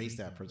to erase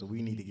that person.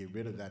 We need to get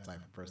rid of that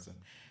type of person.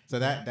 So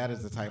that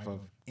is the type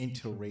of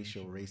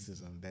interracial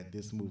racism that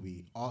this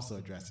movie also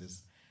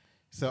addresses.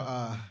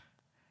 So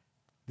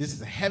this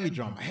is a heavy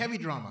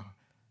drama.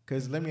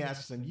 Because let me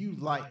ask you something. You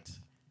liked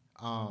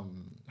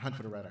Hunt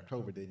for the Red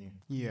October, didn't you?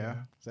 Yeah.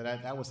 So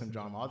that was some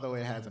drama. Although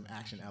it has some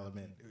action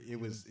element,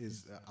 it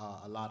is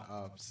a lot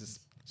of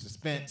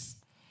suspense.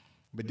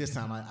 But this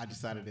time I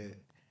decided to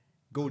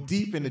go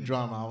deep into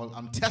drama.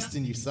 I'm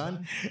testing you,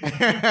 son.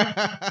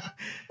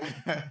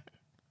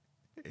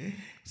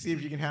 See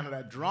if you can handle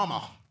that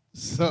drama.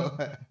 So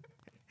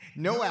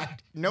no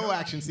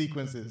action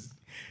sequences.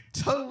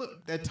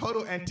 The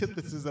total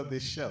antithesis of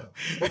this show.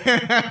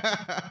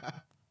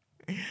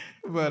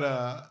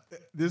 But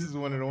this is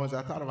one of the ones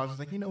I thought about. I was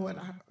like, you know what?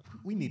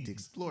 We need to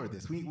explore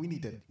this. We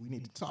need to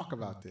talk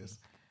about this.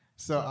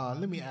 So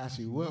let me ask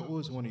you, what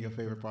was one of your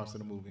favorite parts of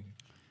the movie?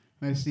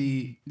 Let's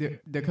see,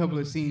 the couple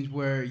of scenes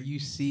where you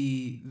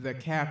see the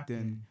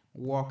captain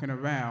walking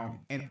around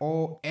and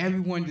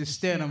everyone just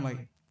staring. I'm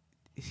like,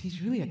 is he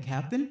really a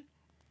captain?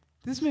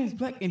 This man's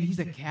black and he's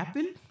a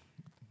captain?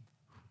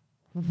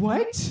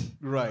 What?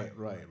 Right.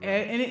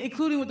 And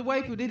including with the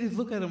white people, they just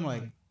look at him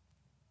like,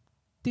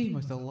 they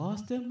must have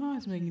lost their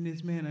minds making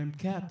this man a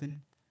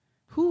captain.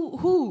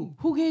 Who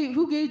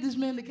gave this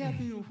man the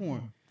captain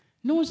uniform?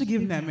 No one should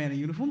give that man a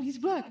uniform. He's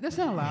black. That's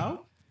not allowed.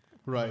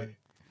 Right.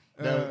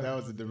 That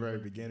was at the very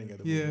beginning of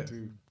the movie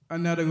too.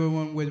 Another good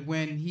one was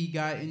when he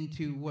got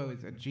into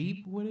a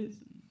Jeep. What is?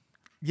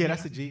 Yeah,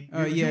 that's a Jeep.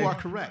 You are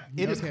correct.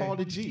 It is called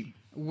a Jeep.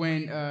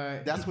 When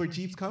that's where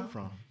Jeeps come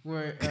from.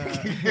 Where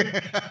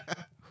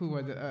who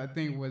was it? I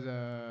think it was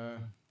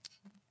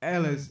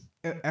Ellis.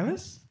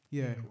 Ellis?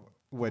 Yeah.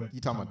 What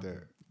you talking about?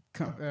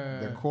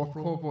 The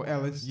corporal? Corporal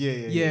Ellis.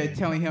 Yeah.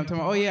 Telling him,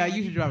 oh yeah, I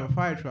used to drive a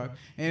fire truck,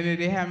 and then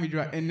they had me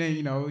drive, and then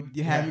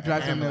you had me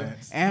drive some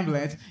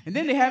ambulance, and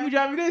then they had me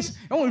driving this.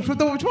 I only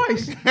flipped over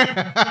twice.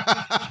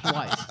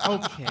 Twice,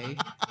 okay.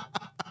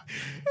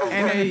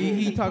 And then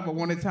he talked about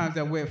one of the times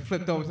that where it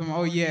flipped over. Something.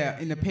 Oh yeah,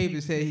 in the paper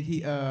it said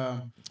he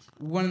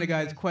one of the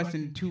guys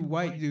questioned two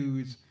white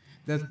dudes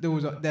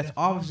that's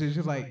officers.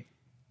 Just like,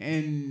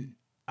 and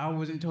I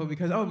wasn't told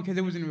because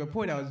it was in the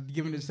report I was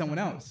giving to someone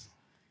else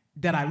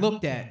that I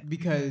looked at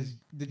because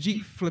the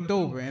Jeep flipped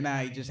over and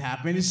I just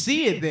happened to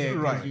see it there.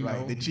 Right.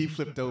 The Jeep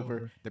flipped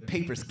over, the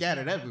paper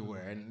scattered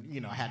everywhere,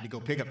 and I had to go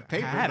pick up the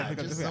paper. I had to pick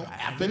up the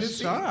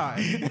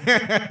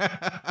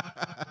paper.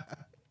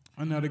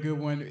 Another good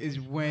one is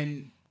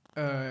when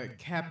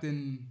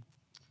Captain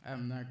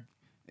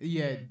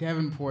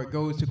Davenport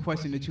goes to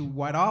question the two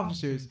white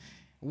officers.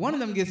 One of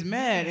them gets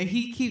mad and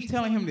he keeps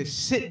telling him to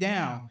sit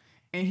down.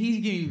 And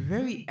he's getting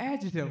very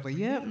agitated. Like,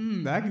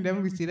 I can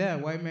definitely see that.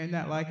 White man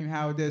not liking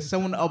how there's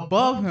someone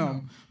above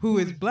him who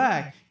is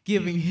black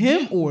giving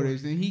him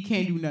orders, and he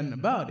can't do nothing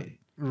about it.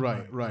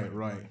 Right.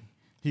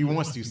 He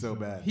wants to so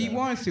bad. He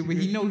wants to, but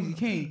he knows he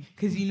can't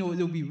because he knows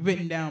it'll be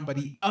written down by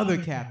the other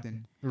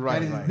captain.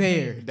 That is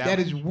there. That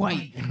is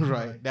white.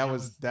 Right. That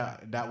was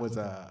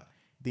the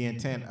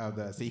intent of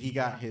the. See, he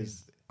got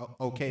his.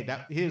 Okay,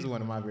 here's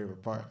one of my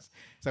favorite parts.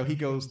 So he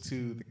goes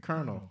to the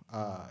colonel,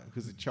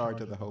 who's in charge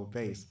of the whole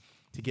base,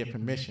 to get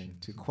permission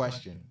to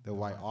question the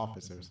white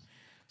officers.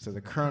 So the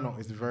colonel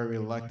is very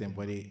reluctant,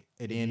 but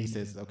at the end he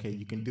says, okay,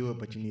 you can do it,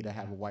 but you need to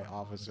have a white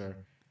officer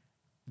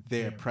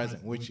there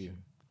present with you.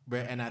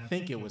 And I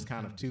think it was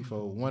kind of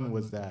twofold. One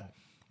was that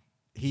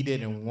he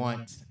didn't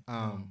want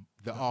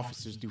the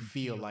officers to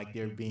feel like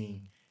they're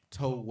being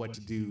told what to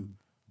do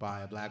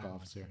by a black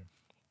officer,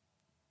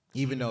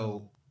 even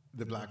though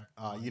the black,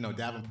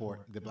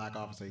 Davenport, the black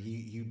officer,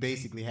 he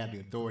basically had the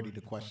authority to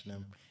question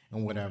him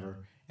and whatever.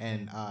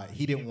 And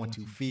he didn't want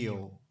to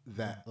feel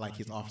that like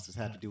his officers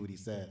had to do what he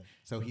said.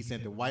 So he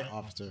sent the white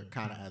officer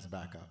kind of as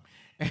backup.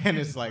 And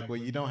it's like, well,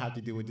 you don't have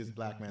to do what this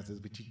black man says,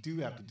 but you do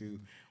have to do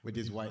what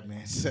this white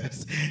man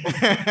says.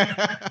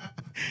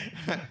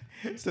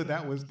 So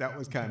that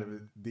was kind of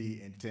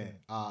the intent.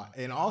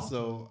 And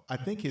also, I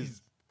think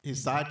his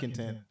side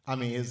content,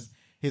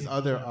 his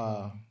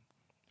other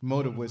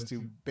motive was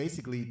to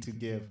basically to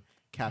give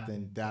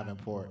Captain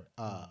Davenport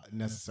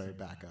necessary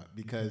backup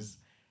because,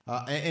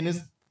 and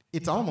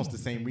it's almost the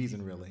same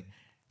reason really,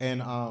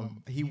 and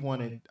he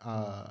wanted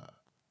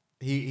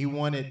he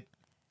wanted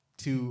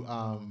to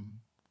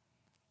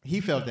he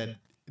felt that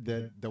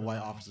the white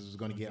officers was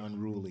going to get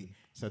unruly,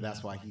 so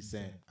that's why he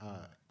sent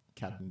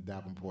Captain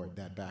Davenport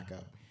that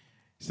backup.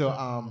 So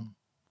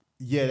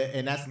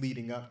and that's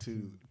leading up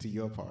to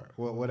your part.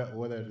 What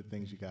are the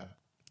things you got?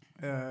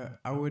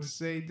 I would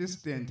say this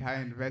the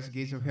entire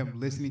investigation of him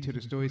listening to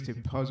the stories to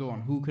puzzle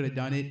on who could have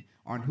done it,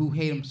 on who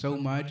hated him so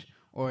much,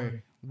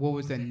 or what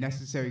was the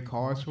necessary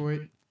cause for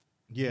it.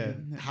 Yeah,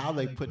 how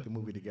they put the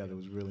movie together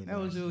was really nice. That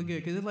was really good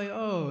because it's like,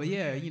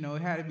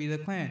 it had to be the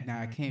Klan.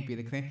 Nah, it can't be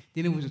the Klan.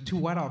 Then it was the two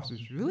white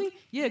officers. Really?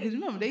 Yeah, because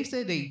remember, they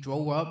said they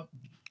drove up,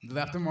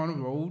 left them on the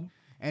road,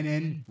 and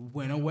then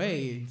went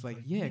away. It's like,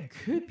 it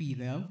could be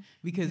them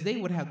because they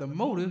would have the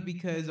motive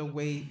because of the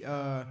way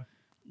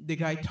the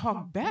guy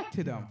talked back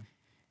to them.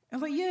 I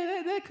was like,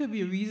 that could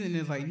be a reason.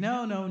 It's like,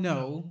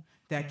 no,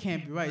 that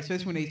can't be right.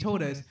 Especially when they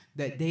told us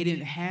that they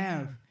didn't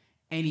have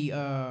any.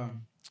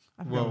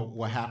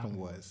 What happened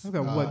was. I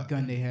forgot what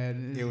gun they had.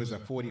 It was a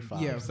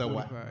 45. Yeah, so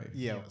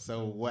 45.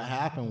 So what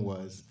happened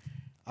was,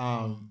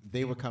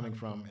 they were coming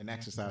from an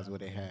exercise where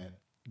they had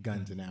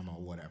guns and ammo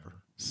or whatever.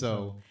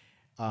 So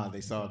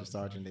they saw the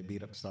sergeant. They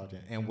beat up the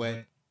sergeant,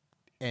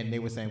 and they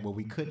were saying, well,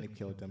 we couldn't have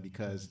killed them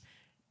because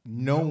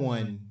no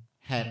one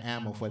had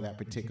ammo for that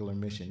particular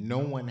mission. No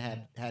one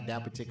had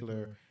that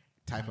particular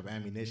type of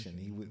ammunition.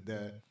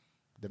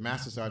 The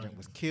master sergeant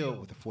was killed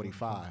with a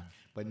 45,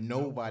 but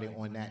nobody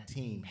on that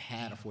team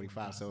had a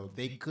 45, so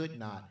they could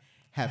not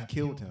have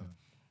killed him.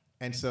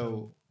 And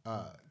so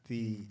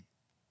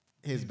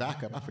his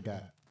backup, I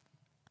forgot.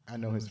 I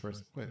know his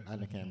first. I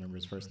can't remember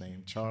his first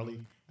name.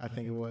 Charlie, I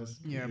think it was.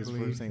 Yeah, his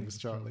first name was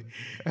Charlie.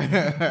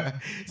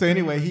 So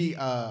anyway,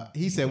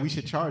 he said we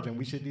should charge him.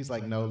 He's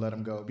like, no, let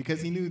him go,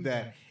 because he knew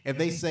that if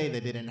they say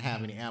that they didn't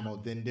have any ammo,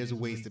 then there's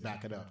ways to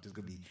back it up. There's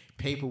gonna be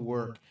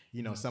paperwork.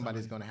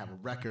 Somebody's gonna have a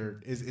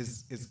record.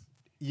 It's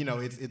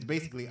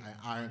basically an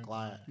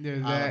ironclad.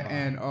 There's that,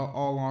 and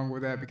all along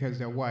with that, because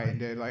they're white,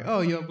 they're like, oh,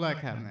 you're a black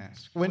hat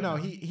mask. Well, no,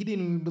 he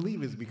didn't even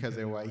believe it's because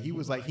they're white. He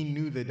was like, he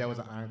knew that was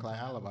an ironclad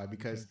alibi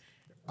because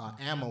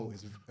ammo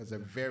is a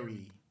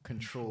very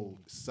controlled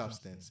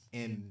substance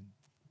in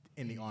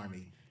the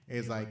Army.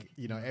 It's like,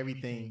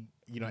 everything,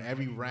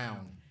 every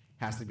round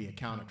has to be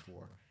accounted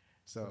for.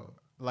 So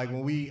like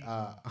when we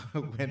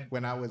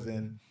when I was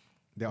in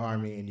the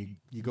Army and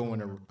you go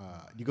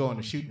on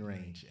a shooting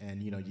range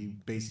and you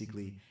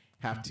basically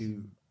have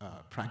to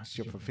practice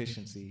your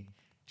proficiency,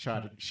 try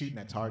to shooting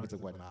at targets or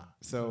whatnot.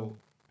 So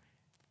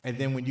and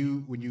then when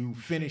you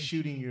finish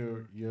shooting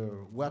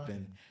your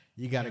weapon,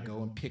 you got to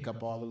go and pick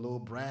up all the little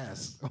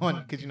brass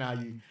on, because you know how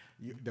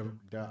the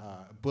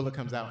bullet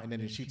comes out and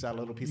then it shoots out a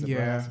little piece of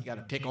brass. You got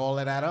to pick all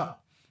of that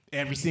up,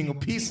 every single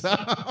piece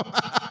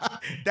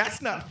up.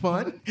 That's not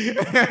fun.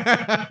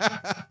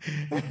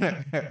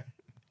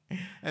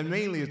 And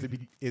mainly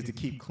is to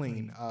keep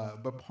clean,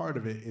 but part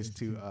of it is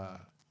to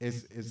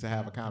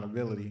have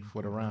accountability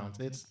for the rounds.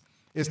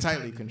 It's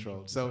tightly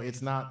controlled, so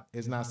it's not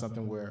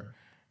something where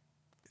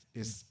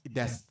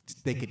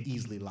they could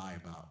easily lie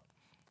about.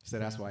 So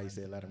that's why he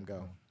said let him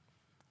go.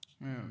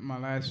 My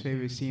last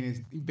favorite scene is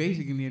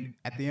basically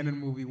at the end of the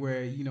movie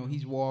where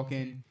he's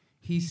walking,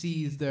 he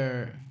sees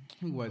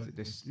who was it?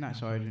 This not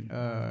sergeant,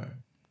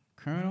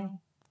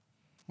 colonel,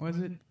 was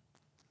it?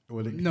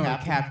 No,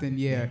 captain,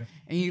 yeah.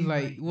 And he's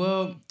like,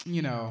 well,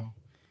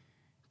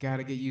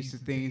 gotta get used to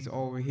things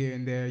over here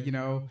and there,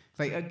 It's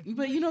like,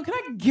 but can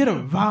I get a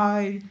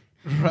ride?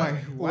 Right. Like,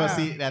 wow. Well,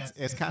 see,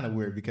 it's kind of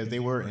weird because they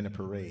were in a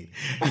parade.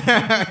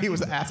 He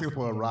was asking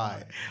for a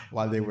ride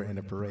while they were in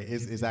a parade.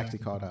 It's actually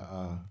called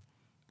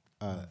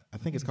I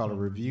think it's called a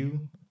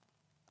review.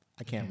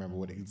 I can't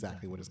remember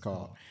exactly what it's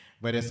called,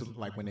 but it's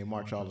like when they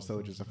march all the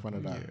soldiers in front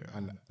of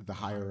the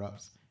higher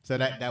ups. So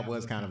that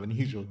was kind of an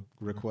unusual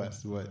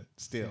request, but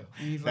still,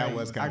 that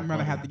was kind of. I'm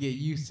gonna have to get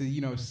used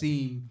to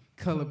seeing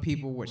colored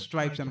people with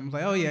stripes on them. I was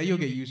like, oh yeah, you'll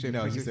get used to it.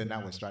 No, he said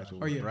not with stripes, but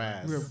with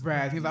brass. With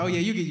brass. He's like, oh yeah,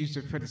 you get used to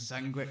it. Put the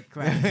sunglasses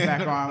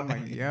back on. I'm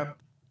like, yep.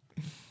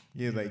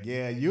 He was like,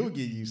 yeah, you'll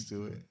get used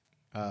to it.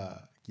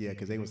 Yeah,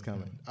 because they was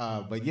coming.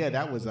 But yeah,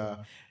 that was.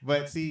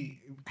 But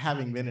see,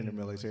 having been in the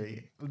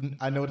military,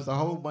 I noticed a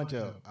whole bunch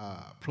of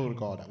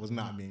protocol that was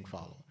not being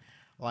followed.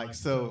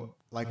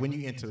 Like when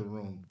you enter the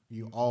room,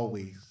 you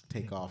always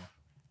take off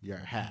your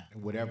hat,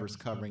 whatever's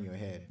covering your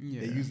head.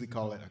 Yeah. They usually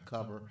call it a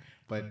cover,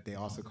 but they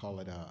also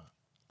call it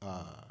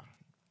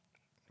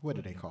what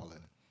do they call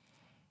it?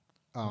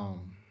 I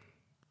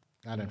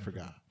done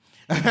forgot.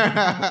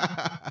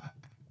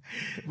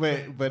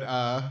 but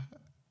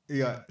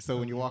yeah. So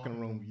when you walk in the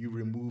room, you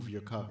remove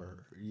your cover.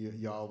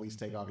 You always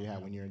take off your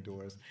hat when you're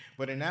indoors.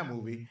 But in that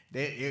movie,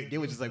 they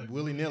were just like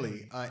willy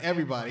nilly.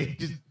 Everybody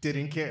just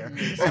didn't care.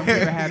 Some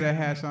people had their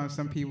hats on.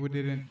 Some people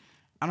didn't.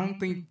 I don't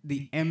think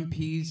the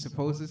MPs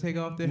supposed to take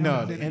off their hats.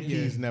 No, the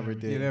MPs never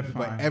did. Yeah, they're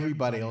fine. But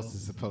everybody else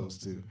is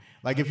supposed to.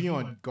 Like if you're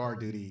on guard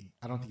duty,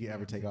 I don't think you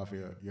ever take off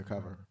your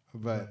cover.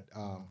 But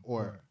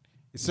or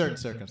certain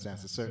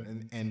circumstances,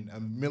 and a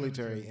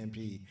military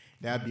MP,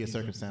 that'd be a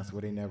circumstance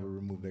where they never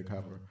remove their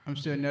cover. I'm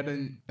sure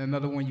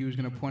another one you was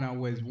gonna point out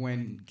was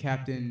when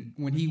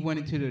he went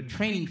into the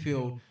training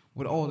field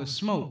with all the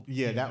smoke.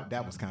 Yeah,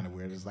 that was kind of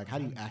weird. It's like, how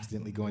do you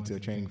accidentally go into a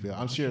training field?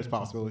 I'm sure it's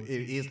possible. It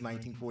is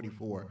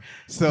 1944,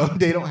 so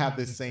they don't have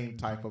the same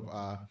type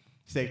of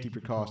safety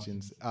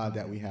precautions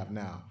that we have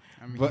now.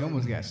 I mean, he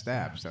almost got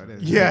stabbed. So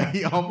yeah,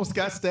 he almost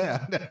got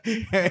stabbed,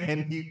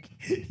 and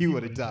he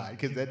would have died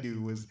because that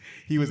dude was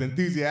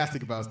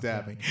enthusiastic about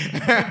stabbing,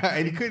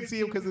 and he couldn't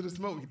see him because of the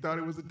smoke. He thought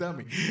it was a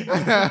dummy.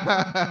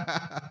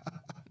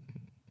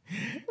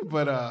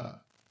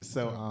 But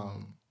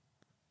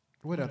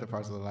what other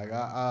parts of it? Like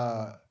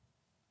I'm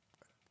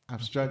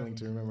struggling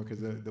to remember because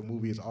the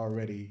movie is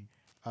already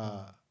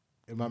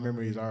my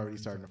memory is already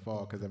starting to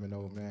fall because I'm an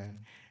old man,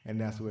 and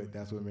that's what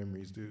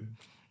memories do.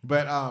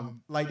 But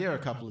like there are a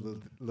couple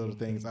of little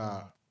things.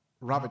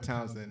 Robert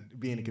Townsend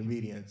being a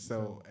comedian,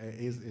 so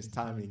his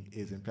timing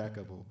is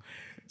impeccable.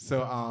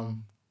 So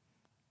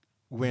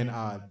when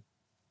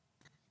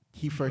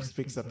he first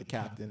picks up the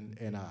captain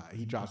and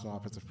he drops him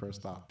off at the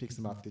first stop, picks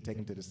him up to take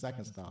him to the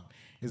second stop.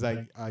 He's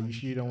like, "You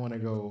sure you don't want to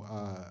go,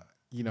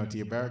 to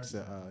your barracks,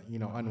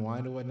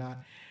 unwind or whatnot?"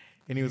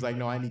 And he was like,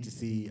 "No, I need to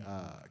see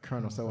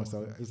Colonel so and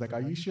so." He's like,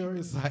 "Are you sure?"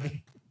 It's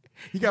like,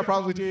 "You got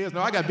problems with your ears?" "No,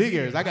 I got big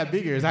ears.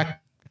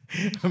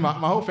 My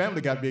whole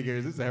family got big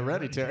ears. It's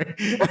hereditary."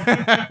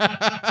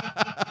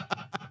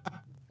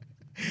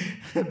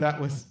 That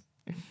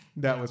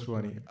was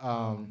funny.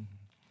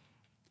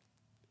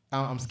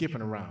 I'm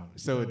skipping around.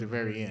 So at the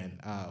very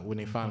end, when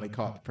they finally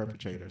caught the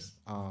perpetrators,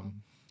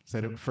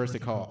 first they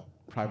caught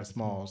Private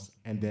Smalls,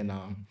 and then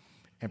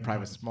and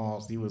Private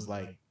Smalls, he was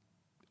like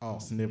all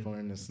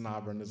sniveling and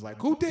snobbering. It's like,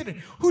 "Who did it?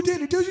 Who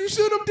did it? Did you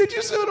shoot him? Did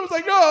you shoot him?" It's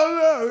like,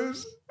 no,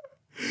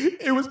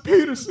 it was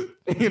Peterson,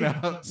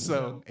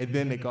 So, and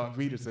then they caught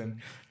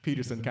Peterson.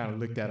 Peterson kind of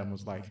looked at him and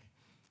was like,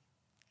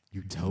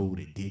 "You told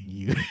it, didn't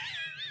you?"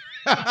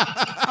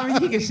 I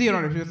mean, he can see it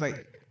on his face.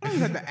 Like, I don't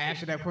have to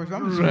ask that person.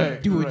 I'm just going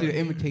to do it to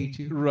imitate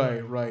you.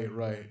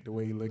 Right. The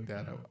way he looked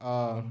at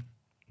him.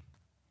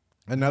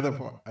 Another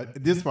part,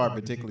 this part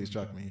particularly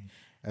struck me,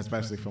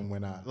 especially from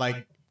when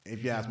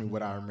if you ask me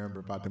what I remember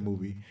about the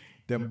movie,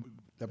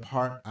 the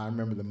part I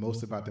remember the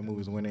most about the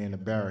movie is when they're in the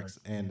barracks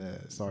and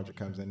the sergeant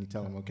comes in and he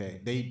tells them, okay,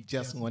 they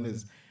just won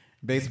his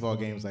baseball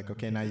game. It's like,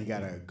 okay, now you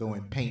got to go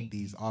and paint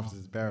these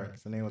officers'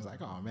 barracks. And they was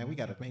like, "Oh, man, we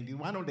got to paint these.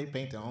 Why don't they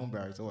paint their own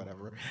barracks or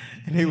whatever?"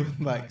 And they was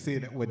like, see,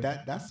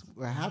 that's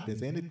what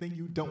happens. Anything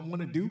you don't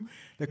want to do,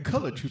 the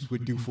color troops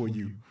would do for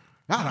you.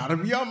 That ought to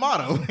be our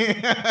motto.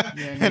 Yeah,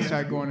 and they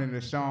start going into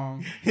the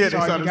song. Yeah, they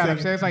so started you gotta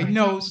singing. say, it's like,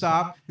 no,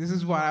 stop. This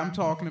is what I'm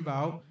talking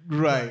about.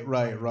 Right.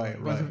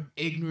 Bunch of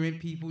ignorant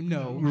people.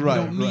 No, Right,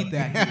 we don't need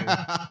that here.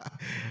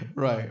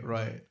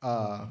 Right.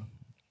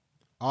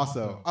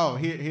 Also,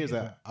 here's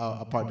a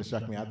part that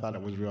struck me. I thought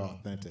it was real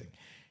authentic.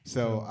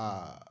 So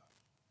I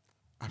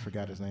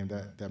forgot his name.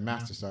 The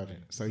Master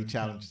Sergeant. So he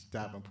challenged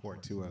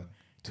Davenport to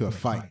a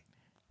fight.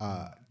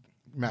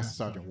 Master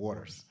Sergeant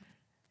Waters.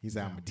 He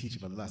said, "I'm gonna teach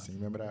him a lesson." You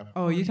remember that?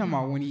 Oh, you're talking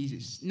about when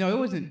he's no, it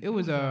wasn't. It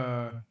was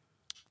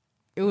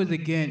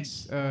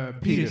against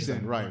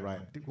Peterson. Right.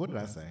 What did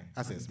I say?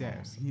 I said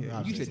Dav- Smalls.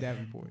 yeah, you said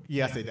Davenport.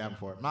 Yeah, I said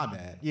Davenport. My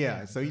bad.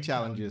 Yeah. So he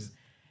challenges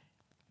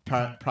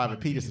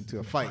Private Peterson to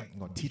a fight. I'm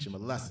gonna teach him a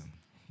lesson.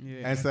 Yeah.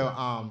 And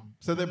so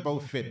they're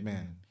both fit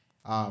men.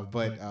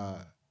 But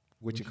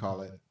what you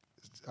call it?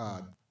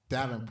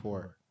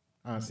 Davenport.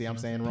 See, I'm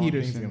saying wrong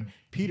Peterson. things.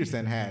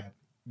 Peterson had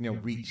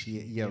reach.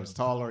 He was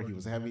taller. He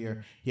was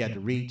heavier. He had the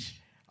reach.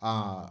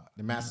 The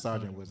Master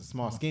Sergeant was a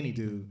small, skinny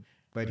dude,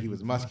 but he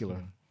was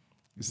muscular.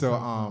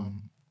 So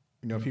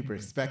people were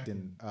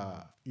expecting.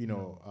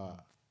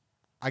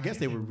 I guess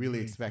they were really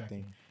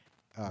expecting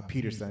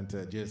Peterson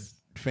to just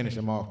finish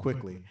him off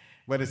quickly.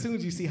 But as soon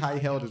as you see how he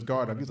held his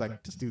guard up, he's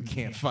like, "This dude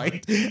can't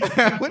fight.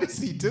 What is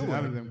he doing?"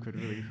 None of them could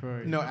really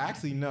fight. No,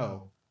 actually,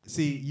 no.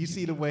 See, you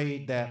see the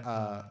way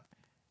that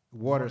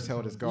Waters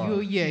held his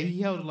guard.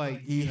 He held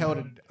like He held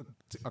it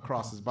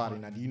across his body.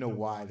 Now, do you know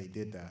why they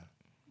did that?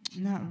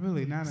 not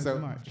really, not So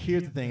as much.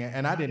 here's the thing,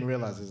 and I didn't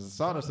realize this. I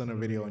saw this on a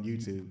video on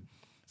YouTube.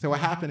 So what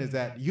happened is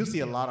that you see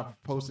a lot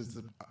of posters,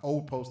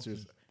 old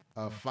posters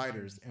of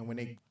fighters, and when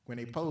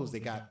they pose,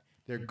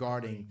 they're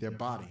guarding their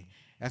body.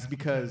 That's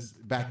because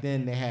back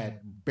then they had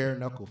bare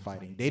knuckle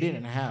fighting. They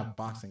didn't have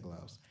boxing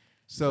gloves.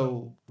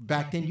 So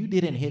back then you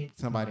didn't hit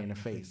somebody in the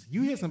face.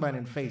 You hit somebody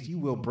in the face, you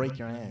will break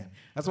your hand.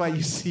 That's why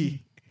you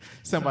see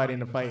somebody in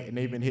the fight and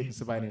they've been hitting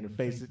somebody in the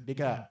face. They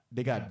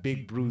got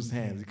big bruised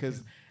hands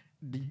because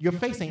your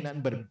face ain't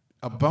nothing but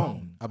a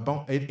bone. A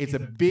bone. It's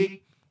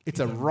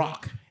a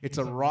rock. It's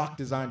a rock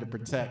designed to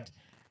protect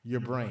your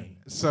brain.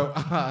 So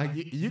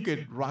you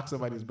could rock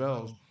somebody's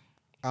bells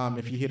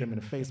if you hit them in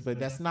the face, but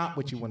that's not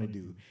what you want to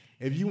do.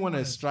 If you want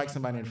to strike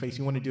somebody in the face,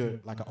 you want to do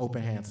it like an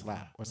open hand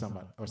slap or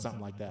something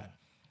like that.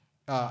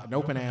 An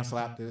open hand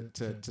slap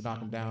to knock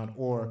them down,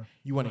 or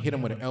you want to hit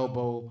them with an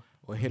elbow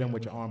or hit them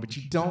with your arm, but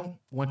you don't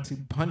want to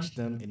punch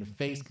them in the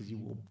face because you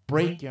will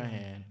break your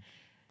hand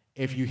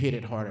if you hit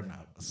it hard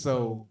enough.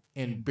 So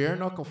in bare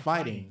knuckle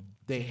fighting,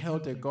 they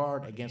held their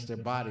guard against their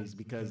bodies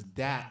because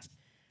that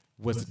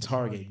was the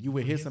target. You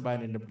would hit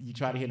somebody you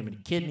try to hit them in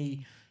the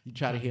kidney, you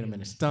try to hit them in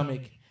the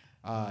stomach,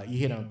 you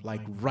hit them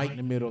like right in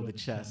the middle of the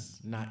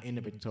chest, not in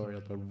the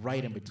pectorals, but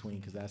right in between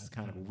because that's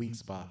kind of a weak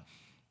spot.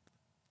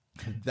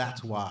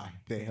 That's why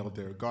they held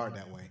their guard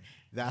that way.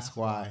 That's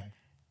why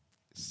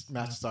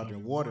Master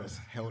Sergeant Waters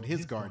held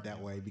his guard that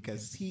way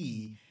because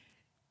he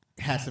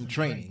had some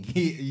training.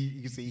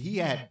 You can see he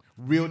had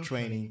real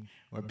training,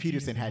 where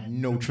Peterson had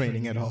no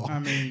training at all. I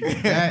mean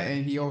that,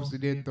 and he also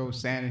did throw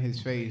sand in his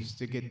face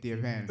to get the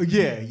advantage.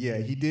 Yeah,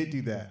 he did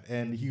do that,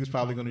 and he was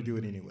probably going to do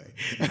it anyway.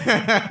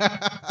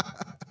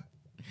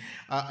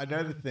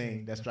 Another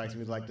thing that strikes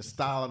me is like the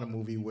style of the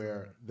movie,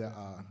 where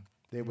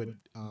they would,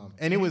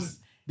 and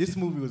this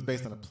movie was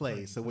based on a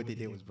play, so what they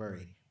did was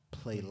very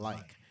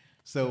play-like.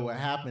 So what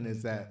happened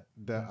is that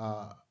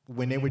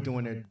when they were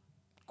doing their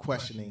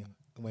questioning,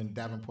 when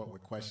Davenport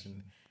would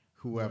question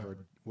whatever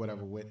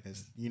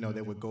witness,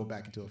 they would go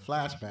back into a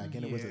flashback,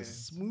 and it was a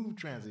smooth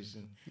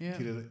transition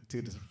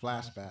to the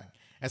flashback.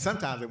 And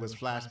sometimes it was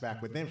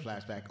flashback within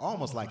flashback,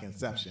 almost like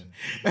Inception.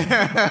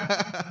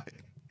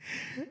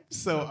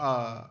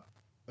 So,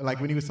 like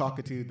when he was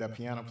talking to the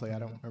piano player, I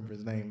don't remember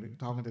his name,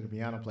 talking to the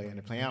piano player, and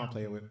the piano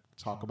player would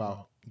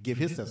give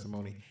his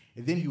testimony,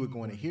 and then he would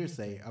go into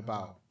hearsay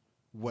about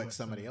what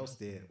somebody else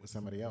did with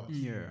somebody else.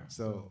 Yeah.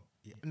 So,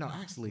 no,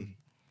 actually,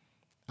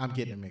 I'm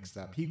getting it mixed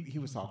up. He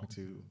was talking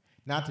to,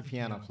 not the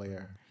piano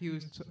player. He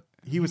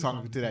was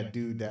talking to that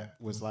dude that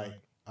was like,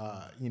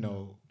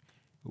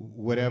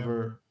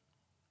 whatever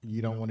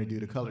you don't want to do,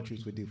 the Color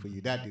Troops would do for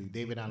you. That dude,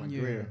 David Alan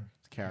Grier's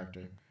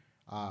character.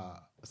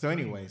 So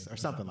anyways, or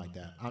something like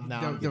that. I'm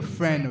the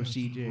friend of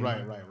CJ.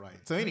 Right.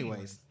 So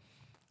anyways,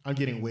 I'm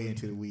getting way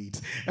into the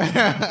weeds.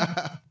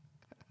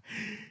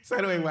 So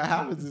anyway, what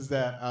happens is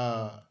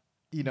that,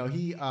 he, the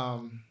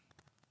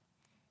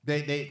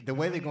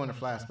way they go into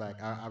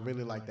flashback, I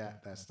really like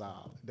that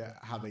style,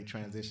 how they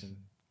transition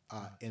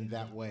in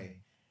that way.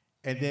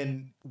 And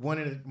then one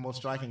of the most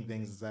striking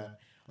things is that,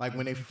 like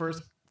when they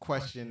first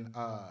question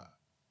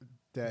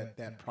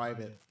that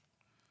private,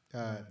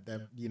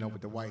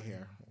 with the white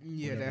hair.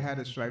 Yeah, that had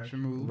his stripes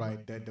removed.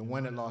 Right, the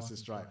one that lost his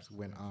stripes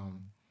when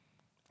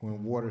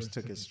Waters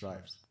took his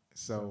stripes.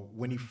 So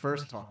when he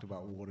first talked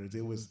about Waters,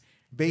 it was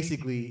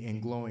basically in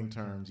glowing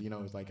terms.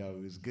 It's like, oh,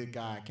 he was a good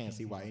guy. I can't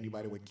see why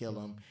anybody would kill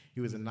him. He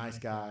was a nice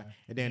guy.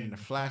 And then in the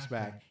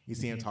flashback, you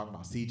see him talking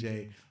about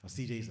CJ. Oh,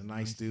 CJ's a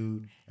nice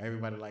dude.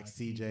 Everybody likes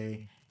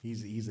CJ.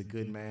 He's a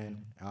good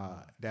man.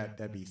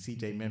 That'd be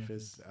C.J.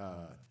 Memphis,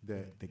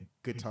 the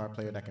guitar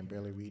player that can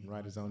barely read and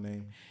write his own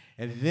name.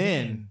 And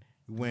then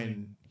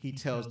when he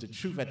tells the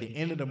truth at the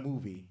end of the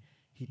movie,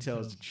 he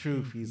tells the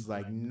truth. He's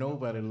like,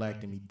 nobody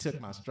liked him. He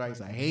took my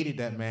stripes. I hated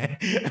that man.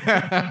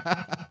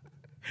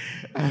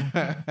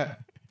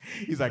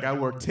 He's like, I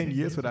worked 10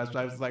 years for that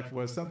stripes. It's like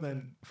for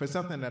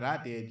something that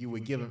I did, you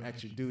would give him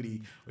extra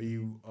duty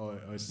or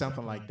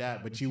something like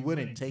that, but you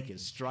wouldn't take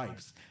his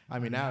stripes. I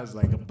mean, that was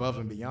like above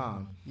and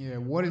beyond. Yeah,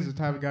 what is the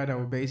type of guy that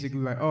would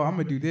basically like, oh, I'm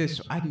gonna do this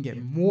so I can get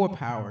more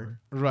power.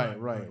 Right.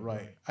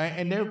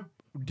 And they're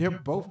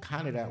both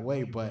kind of that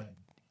way, but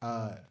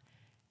I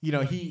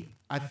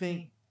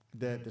think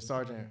the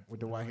sergeant with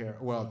the white hair,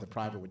 well, the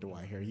private with the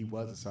white hair, he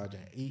was a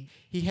sergeant.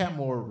 He had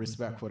more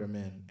respect for the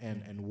men,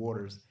 and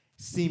Waters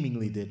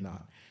seemingly did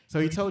not.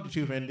 So he told the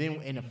truth, and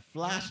then in a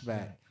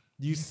flashback,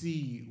 you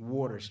see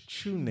Waters'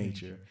 true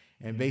nature,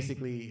 and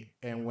basically,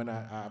 and when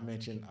I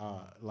mentioned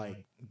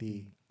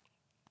the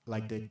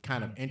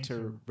kind of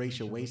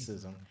interracial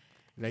racism,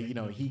 that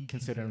he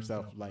considered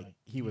himself like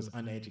he was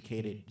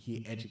uneducated.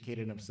 He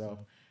educated himself,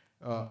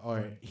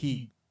 or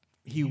he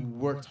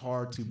worked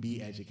hard to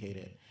be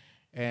educated,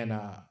 and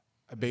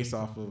based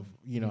off of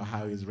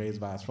how he was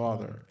raised by his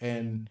father,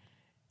 and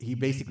he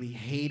basically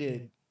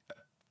hated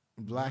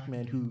black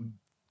men who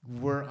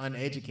were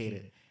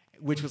uneducated,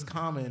 which was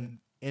common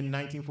in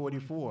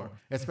 1944,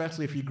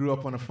 especially if you grew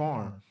up on a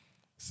farm.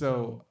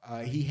 So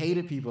he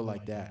hated people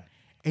like that,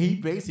 and he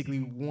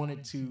basically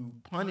wanted to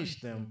punish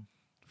them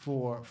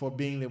for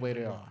being the way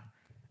they are.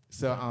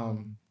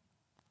 So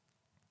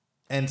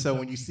and so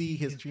when you see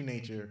his true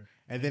nature,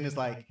 and then it's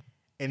like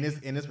in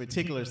this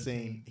particular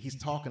scene, he's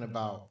talking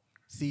about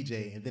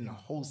CJ, and then the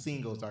whole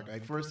scene goes dark.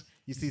 Like first,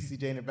 you see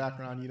CJ in the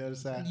background. You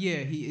notice that? Yeah,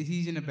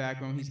 he's in the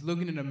background. He's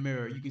looking in the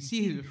mirror. You can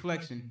see his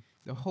reflection.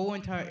 The whole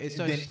entire it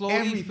starts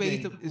slowly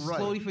fades,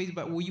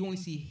 but where you only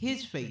see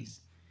his face,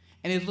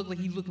 and it looks like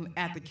he's looking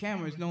at the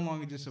camera. It's no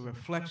longer just a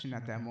reflection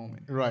at that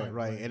moment.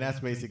 Right, and that's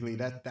basically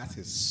that's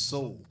his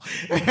soul.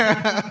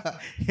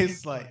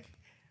 It's like,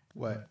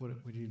 what do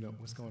you know?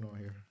 What's going on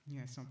here?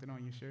 You got something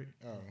on your shirt.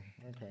 Oh,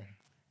 okay.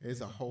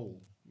 It's a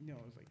hole. No,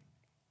 it's like,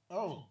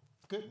 oh,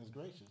 goodness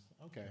gracious.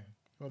 Okay.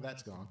 Well,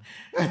 that's gone.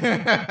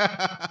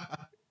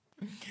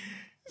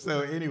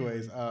 So,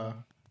 anyways,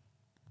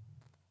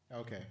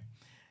 okay,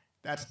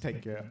 that's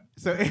taken care of.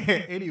 So,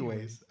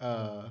 anyways,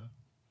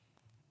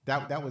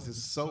 that was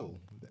his soul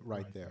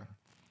right there,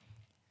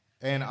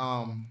 and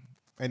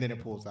then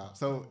it pulls out.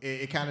 So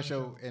it kind of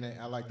showed, and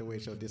I like the way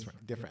it showed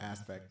different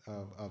aspect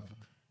of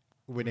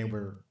when they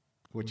were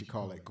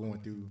going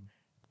through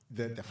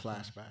the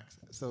flashbacks.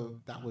 So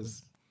that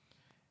was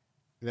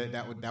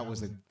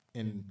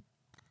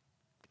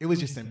it was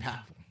just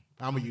impactful.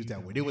 I'm gonna use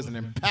that word. It was an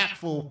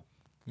impactful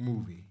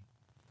movie.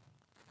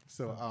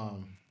 So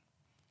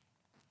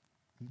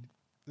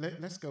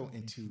let's go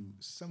into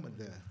some of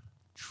the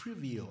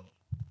trivial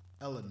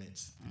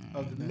elements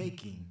of the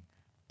making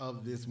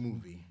of this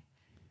movie.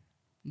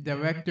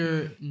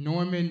 Director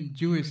Norman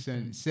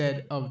Jewison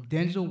said of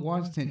Denzel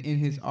Washington in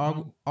his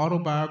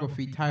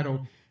autobiography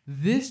titled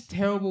 "This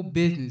Terrible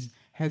Business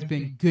Has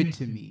Been Good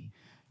to Me."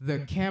 The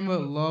camera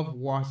loved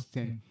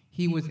Washington.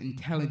 He was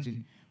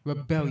intelligent,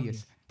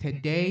 rebellious,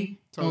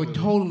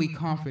 totally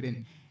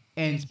confident,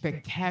 and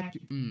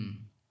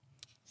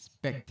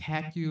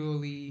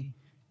spectacularly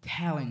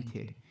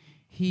talented.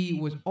 He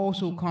was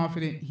also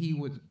confident.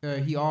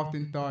 He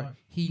often thought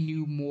he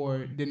knew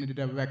more than the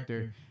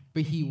director,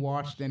 but he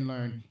watched and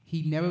learned.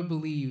 He never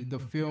believed the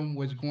film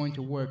was going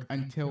to work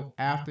until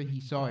after he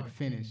saw it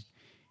finished.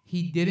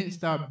 He didn't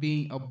stop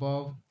being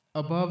above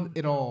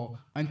it all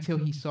until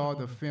he saw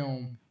the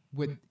film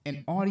with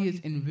an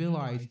audience and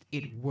realized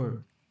it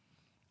worked.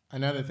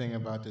 Another thing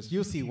about this,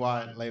 you'll see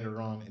why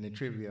later on in the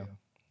trivia,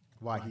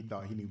 why he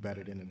thought he knew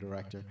better than the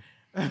director.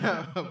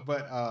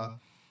 But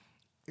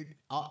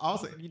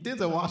also,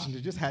 Denzel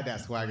Washington just had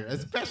that swagger,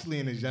 especially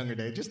in his younger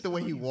days. Just the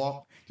way he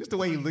walked, just the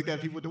way he looked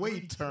at people, the way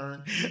he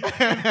turned.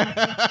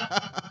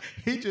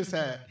 He just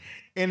had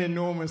an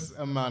enormous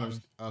amount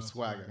of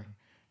swagger.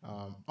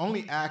 The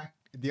only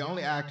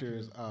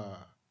actors,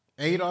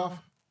 Adolph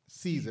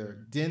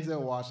Caesar,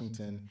 Denzel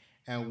Washington,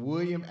 and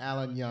William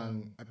Allen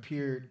Young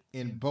appeared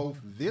in both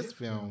this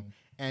film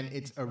and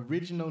its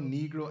original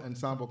Negro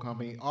Ensemble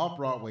Company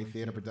off-Broadway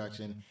theater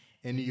production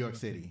in New York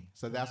City.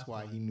 So that's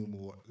why he knew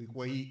more.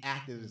 Where he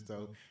acted as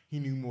though he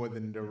knew more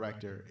than the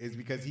director is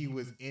because he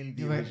was in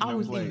the original play. I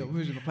was in the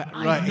original play.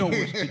 I know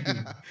what to do.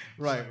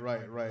 Right.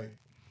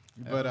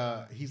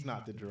 But he's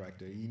not the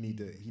director. You need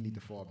to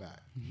fall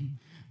back.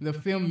 The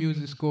film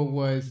music score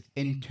was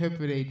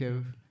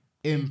interpretative,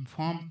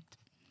 impromptu.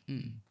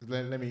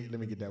 Let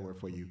me get that word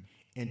for you.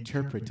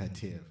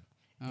 Interpretative,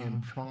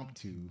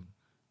 impromptu.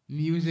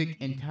 Music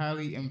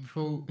entirely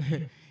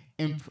improvised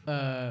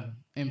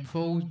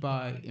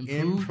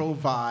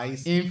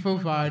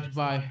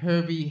by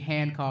Herbie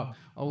Hancock,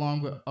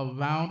 along with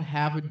around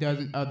half a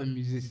dozen other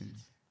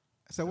musicians.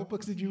 So, what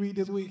books did you read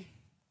this week?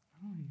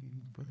 I don't even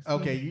read books.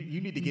 Okay,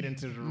 you need to get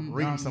into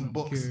reading some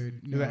books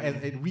Good. No.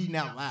 and reading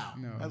out loud.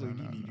 No, That's what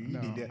no, you need to do.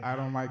 no, You need to. I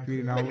don't like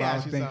reading Let out me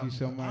ask loud. Thank you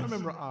something. so much. I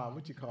remember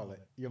what you call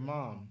it. Your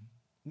mom,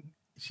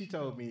 she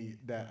told me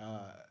that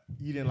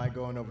you didn't like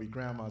going over your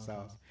grandma's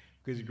house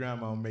because your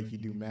grandma would make you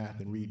do math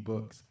and read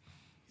books.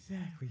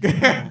 Exactly.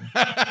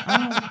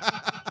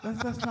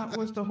 That's not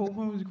what the whole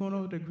point was going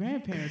over to the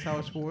grandparents'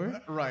 house for.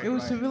 Right. It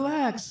was to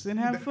relax and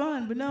have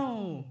fun, but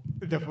no.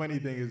 The funny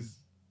thing is,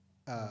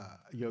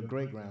 your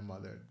great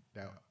grandmother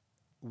that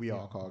we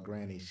all call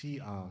Granny, she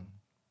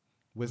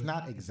was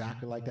not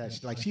exactly like that.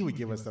 She would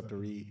give us stuff to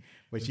read,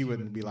 but she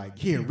wouldn't be like,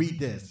 "Here, read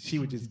this." She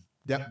would just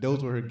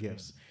those were her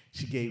gifts.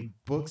 She gave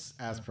books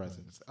as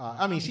presents.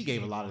 I mean, she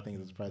gave a lot of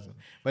things as presents,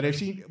 but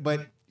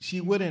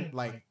she wouldn't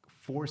like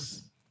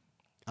force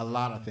a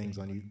lot of things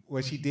on you.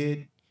 What she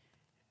did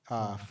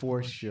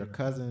force your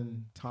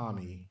cousin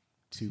Tommy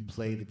to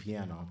play the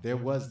piano. There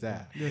was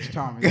that. There's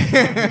Tommy.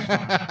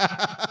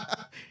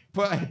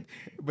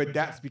 But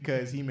that's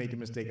because he made the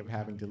mistake of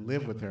having to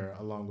live with her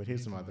along with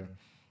his mother,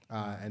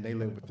 and they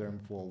lived with them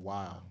for a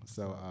while.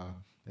 So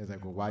it's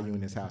like, well, why are you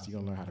in this house? You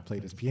don't learn how to play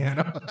this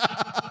piano.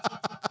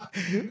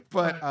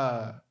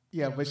 But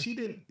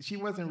she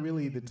wasn't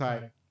really the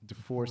type to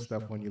force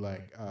stuff on you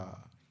like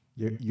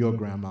your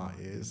grandma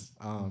is.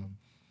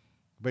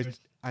 But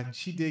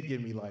she did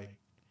give me like,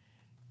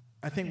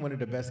 I think one of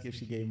the best gifts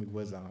she gave me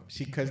was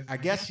because I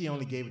guess she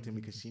only gave it to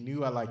me because she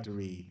knew I liked to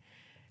read,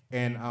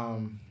 and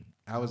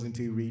I was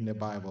into reading the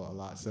Bible a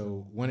lot.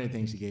 So one of the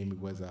things she gave me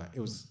was it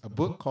was a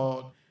book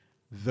called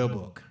The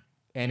Book,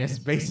 and it's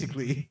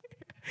basically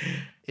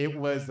it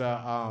was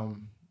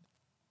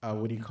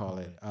what do you call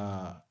it?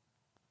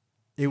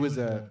 It was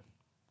a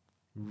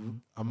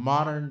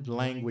modern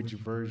language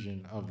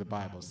version of the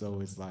Bible.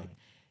 So it's like,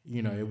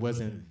 it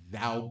wasn't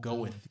 "Thou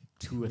goeth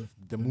to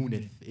the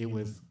mooneth." It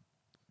was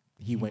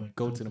he went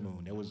go to the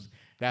moon. It was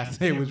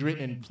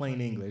written in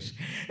plain English.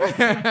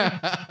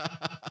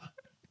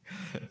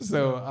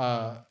 So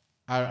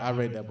I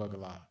read that book a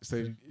lot.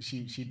 So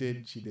she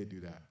did do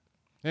that.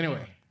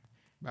 Anyway,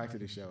 back to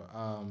the show.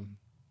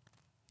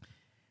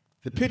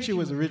 The picture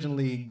was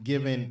originally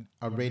given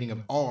a rating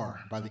of R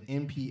by the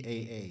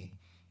MPAA.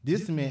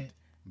 This meant,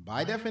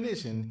 by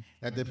definition,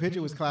 that the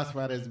picture was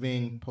classified as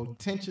being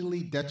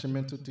potentially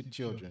detrimental to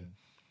children.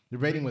 The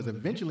rating was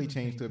eventually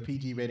changed to a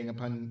PG rating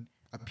upon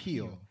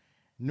appeal.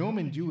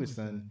 Norman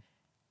Jewison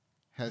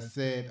has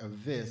said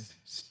of this,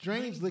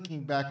 "Strange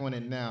looking back on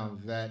it now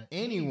that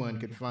anyone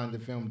could find the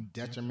film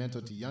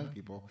detrimental to young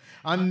people.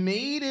 I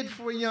made it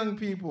for young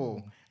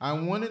people. I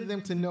wanted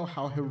them to know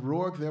how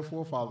heroic their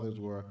forefathers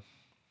were,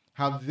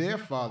 how their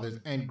fathers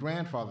and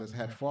grandfathers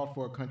had fought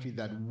for a country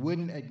that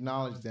wouldn't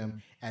acknowledge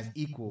them as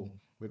equal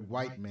with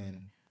white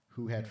men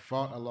who had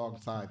fought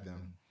alongside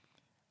them.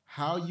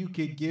 How you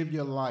could give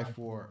your life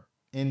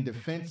in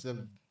defense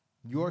of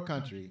your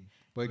country,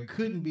 but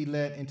couldn't be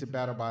led into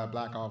battle by a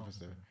black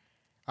officer.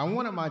 I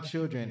wanted my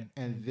children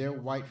and their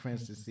white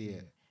friends to see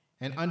it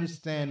and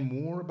understand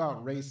more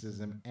about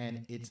racism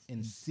and its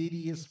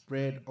insidious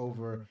spread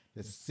over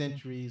the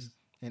centuries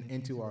and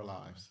into our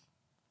lives."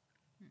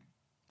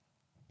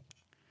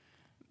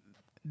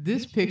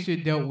 This picture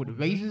dealt with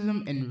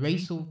racism and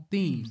racial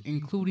themes,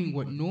 including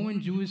what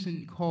Norman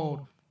Jewison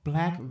called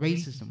black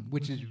racism,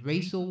 which is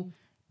racial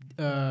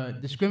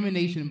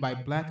discrimination by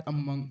black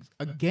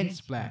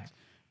against blacks.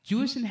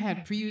 Jewison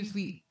had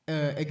previously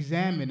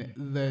examined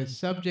the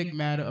subject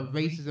matter of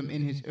racism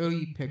in his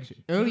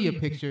earlier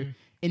picture,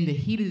 In the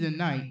Heat of the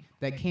Night,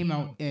 that came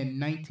out in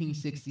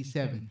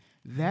 1967.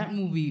 That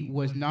movie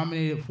was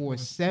nominated for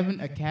 7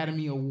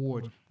 Academy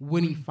Awards,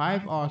 winning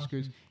 5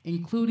 Oscars,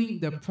 including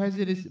the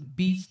President's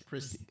Beast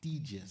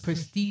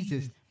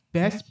prestigious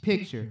Best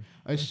Picture.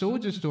 A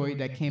Soldier Story,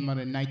 that came out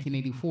in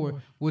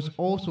 1984, was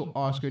also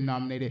Oscar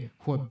nominated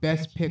for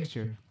Best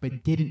Picture,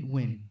 but didn't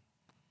win.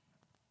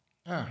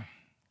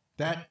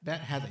 That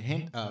has a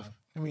hint of,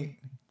 I mean,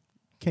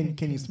 can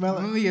you smell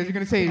it? You're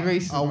going to say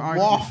racism. A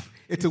waft.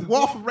 It's a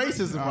waft of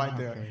racism right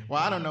there. Okay.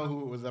 Well, I don't know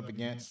who it was up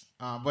against,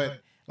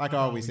 but like I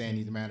always say in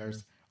these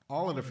matters,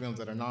 all of the films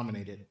that are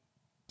nominated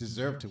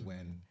deserve to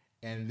win,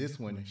 and this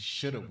one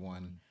should have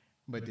won,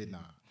 but did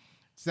not.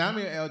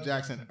 Samuel L.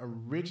 Jackson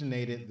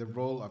originated the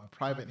role of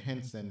Private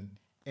Henson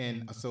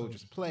in A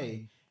Soldier's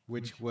Play,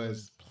 which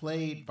was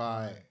played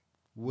by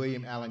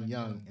William Allen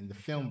Young in the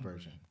film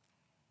version.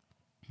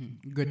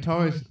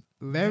 Guitarist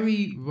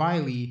Larry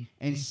Riley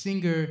and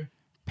singer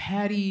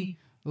Patti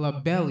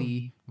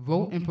LaBelle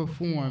wrote and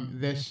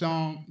performed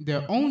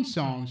their own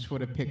songs for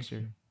the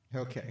picture.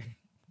 Okay.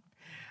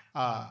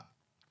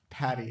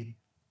 Patti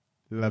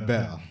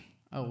LaBelle.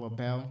 Oh,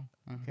 LaBelle.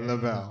 Okay.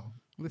 LaBelle.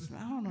 Listen,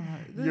 I don't know how.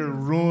 You're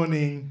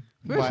ruining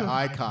First my of all-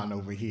 icon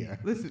over here.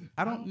 Listen,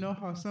 I don't know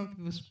how some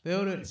people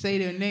say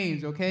their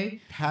names. Okay.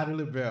 Patti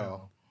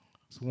LaBelle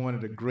is one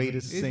of the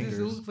greatest It singers.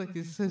 looks like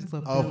it says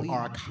LaBelle.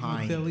 our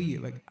kind.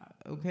 LaBelle, like,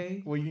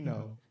 okay. Well, you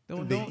know,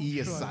 Don't the E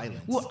is try.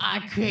 silent. Well, I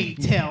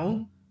can't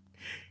tell.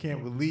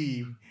 Can't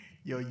believe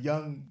your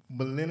young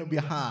millennial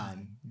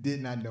behind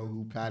did not know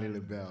who Patti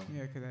LaBelle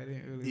Yeah, because I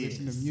didn't really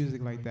listen to is.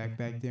 music like that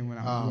back then when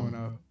I was growing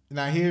up.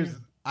 Now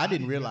I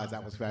didn't realize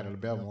that was Patti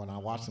LaBelle when I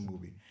watched the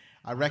movie.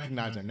 I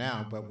recognize her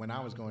now, but when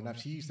I was growing up,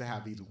 she used to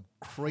have these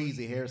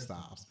crazy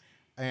hairstyles.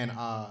 And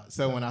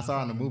so when I saw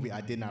her in the movie,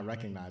 I did not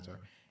recognize her.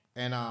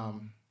 And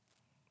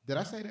did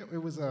I say that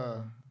it was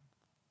oh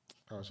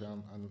shit,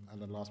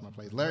 I lost my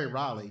place. Larry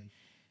Riley.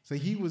 So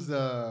he was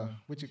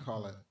what you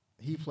call it?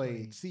 He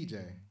played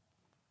CJ.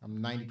 I'm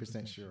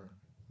 90% sure.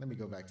 Let me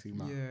go back to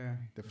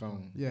the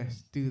phone.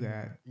 Yes, do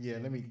that.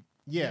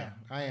 Yeah,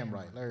 I am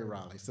right. Larry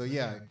Riley. So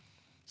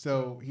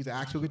so he's an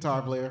actual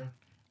guitar player.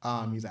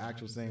 He's an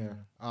actual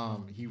singer.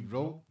 He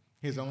wrote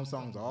his own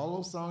songs. All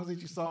those songs that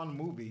you saw in the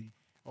movie,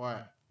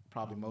 or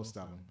probably most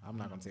of them. I'm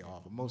not gonna say all,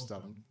 but most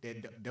of them.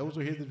 Those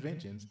were his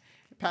inventions.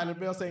 Patti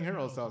LaBelle sang her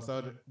own songs.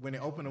 So when they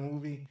open the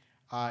movie,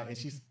 and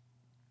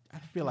I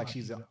feel like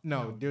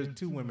there's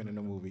two women in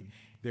the movie.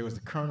 There was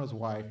the Colonel's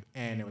wife,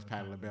 and there was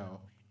Patti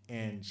LaBelle,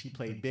 and she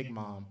played Big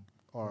Mom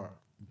or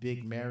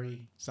Big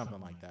Mary,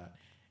 something like that.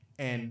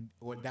 And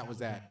that was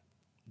that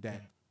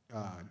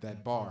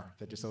bar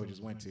that the soldiers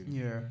went to.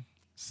 Yeah.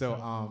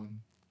 So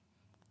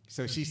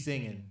so she's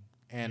singing,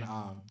 and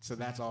so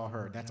that's all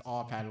her. That's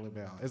all Patti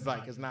LaBelle. It's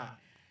not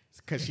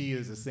because she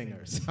is a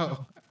singer.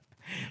 So,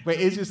 but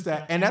it's just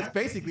that, and that's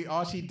basically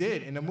all she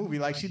did in the movie.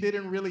 Like she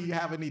didn't really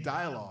have any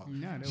dialogue.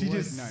 No, she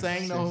just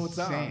sang the whole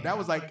time. That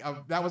was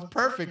that was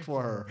perfect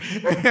for her.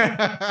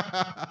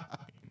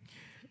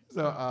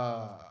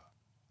 So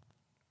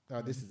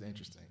this is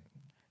interesting.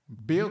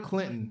 Bill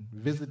Clinton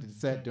visited the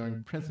set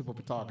during principal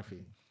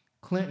photography.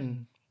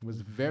 Clinton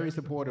was very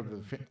supportive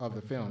of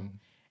the film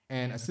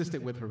and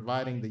assisted with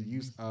providing the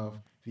use of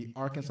the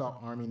Arkansas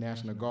Army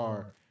National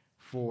Guard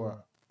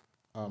for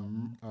a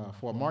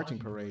marching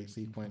parade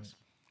sequence,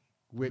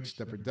 which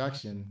the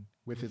production,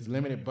 with its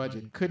limited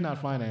budget, could not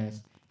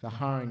finance the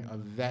hiring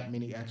of that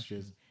many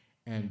extras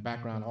and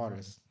background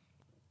artists.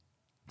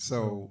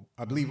 So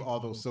I believe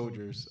all those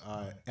soldiers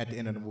at the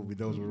end of the movie,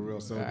 those were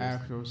real soldiers. The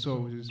actual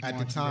soldiers. At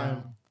the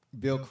time,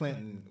 Bill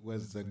Clinton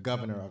was the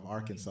governor of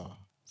Arkansas.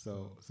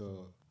 So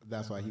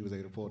that's why he was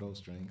able to pull those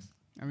strings.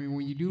 I mean,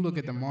 when you do look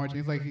at the marching,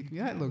 it's like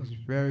that looks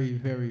very,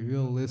 very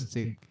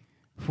realistic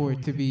for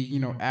it to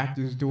be,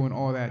 actors doing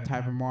all that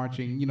type of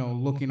marching,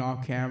 looking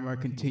off camera,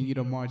 continue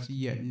to march.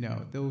 Yet,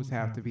 no, those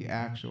have to be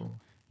actual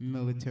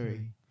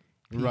military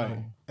people right.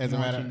 As a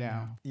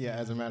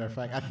matter of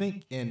fact, I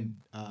think in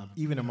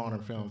even in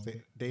modern films,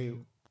 they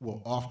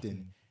will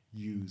often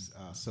use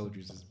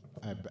soldiers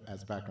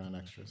as background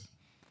extras.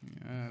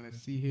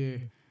 Let's see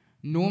here.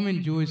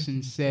 Norman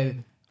Jewison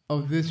said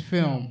of this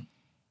film,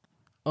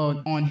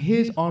 on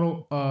his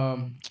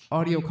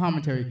audio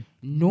commentary,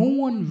 no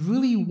one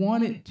really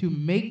wanted to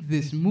make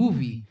this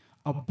movie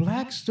a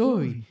black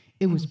story.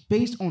 It was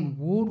based on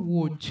World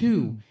War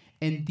II,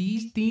 and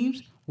these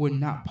themes were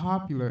not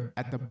popular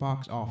at the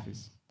box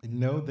office.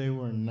 No, they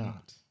were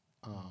not.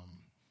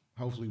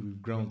 Hopefully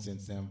we've grown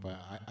since then, but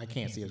I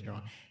can't see us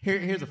growing.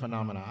 Here's a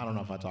phenomenon. I don't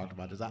know if I talked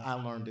about this. I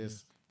learned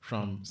this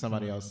from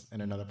somebody else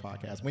in another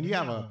podcast. When you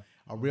have a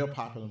real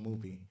popular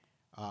movie,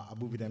 a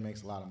movie that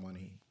makes a lot of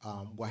money,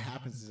 what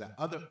happens is that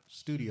other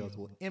studios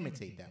will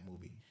imitate that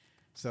movie.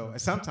 So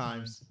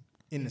sometimes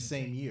in the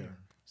same year.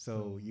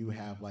 So you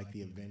have like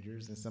the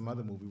Avengers and some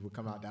other movie will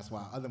come out. That's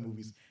why other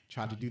movies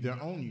try to do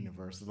their own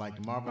universe, like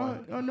the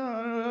Marvel.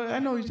 No, I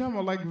know what you're talking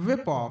about, like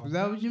rip-off. Is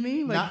that what you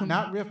mean? Like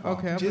not rip-off.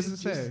 Okay, I was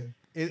just say.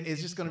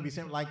 It's just going to be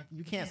simple. Like,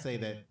 you can't say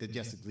that the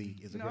Justice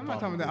League is a rip-off. I'm not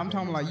talking about that. I'm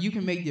talking like you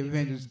can make the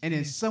Avengers, and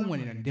then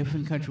someone in a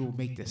different country will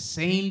make the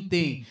same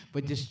thing,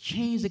 but just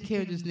change the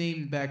character's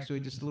name and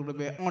backstory just a little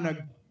bit on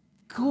a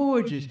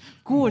gorgeous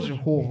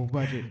horror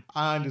budget.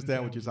 I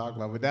understand what you're talking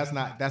about, but that's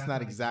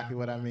not exactly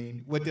what I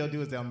mean. What they'll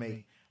do is they'll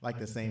make like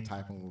the same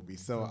type of movie.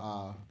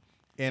 So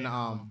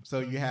so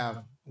you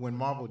have when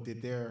Marvel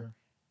did their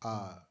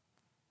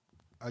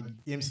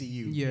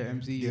MCU. Yeah,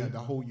 MCU. Yeah, the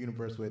whole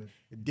universe with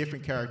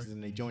different characters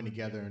and they join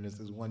together and this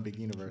is one big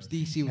universe.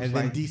 DC was and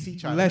like, then DC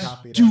tried let's to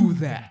copy do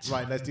that.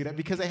 Right, let's do that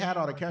because they had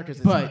all the characters.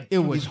 But it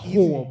was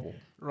horrible.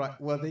 Right.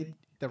 Well,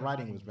 the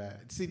writing was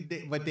bad. See,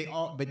 but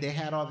they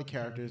had all the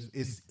characters.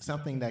 It's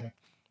something that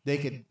they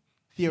could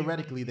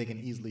theoretically they can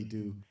easily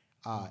do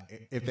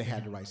if they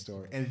had the right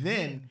story. And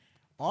then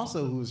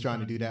also, who was trying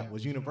to do that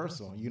was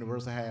Universal.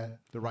 Universal had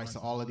the rights to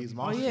all of these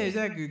monsters. Oh yeah,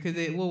 exactly.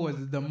 Because what was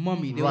it? The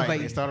Mummy? They right. Was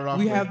like, they started off.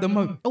 We have the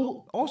Mummy.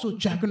 Oh, also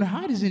Jack and the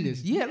Hyde is in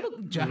this. Yeah,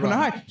 look, Jack and the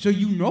Hyde. So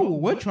what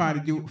we're trying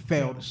to do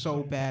failed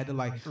so bad. They're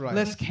like,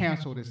 let's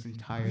cancel this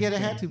entire. Yeah, they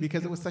thing. had to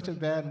because it was such a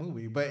bad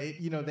movie. But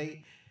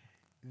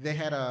they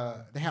had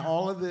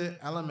all of the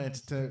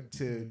elements to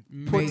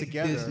put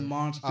together this a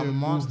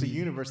monster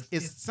universe.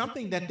 It's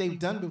something that they've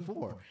done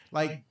before.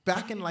 Like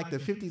back in like the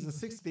 50s and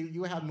 60s,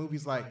 you would have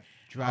movies like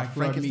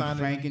Dracula meet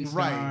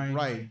Frankenstein.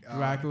 Right.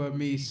 Dracula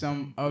meet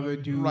some other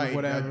dude,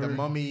 whatever. The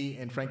Mummy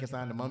and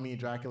Frankenstein, the Mummy and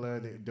Dracula,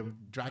 the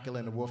Dracula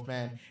and the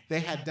Wolfman. They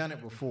had done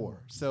it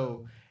before.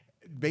 So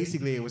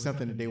basically, it was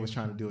something that they was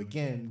trying to do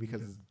again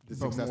because the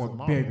success of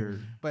Marvel. Bigger.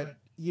 But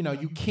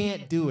you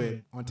can't do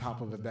it on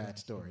top of a bad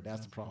story.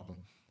 That's the problem.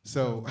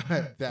 So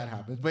that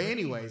happens. But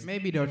anyways,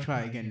 Maybe they'll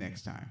try again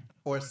next time.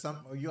 or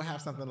you'll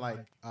have something like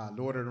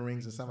Lord of the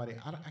Rings, and somebody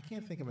I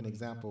can't think of an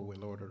example with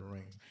Lord of the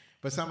Rings,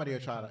 but somebody will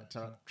try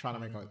to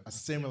make a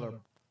similar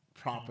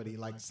property,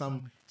 like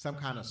some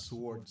kind of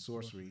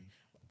sorcery,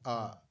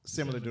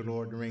 similar to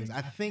Lord of the Rings.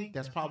 I think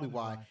that's probably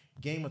why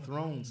Game of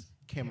Thrones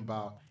came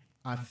about.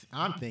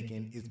 I'm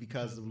thinking is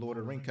because of Lord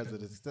of the Rings, because of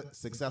the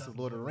success of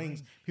Lord of the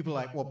Rings. People are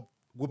like, well,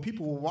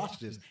 people will watch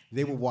this.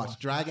 They will watch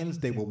dragons.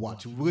 They will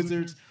watch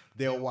wizards.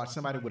 They'll watch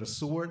somebody with a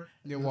sword.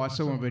 They'll watch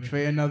someone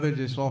betray another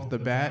just off the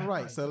bat.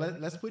 Right. So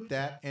let's put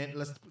that, and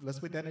let's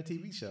put that in a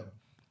TV show.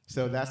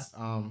 So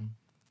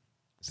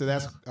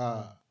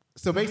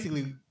so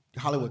basically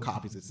Hollywood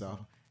copies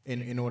itself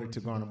in order to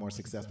garner more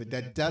success, but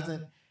that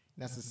doesn't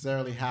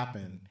necessarily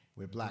happen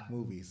with black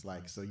movies.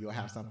 Like, so you'll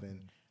have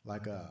something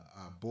like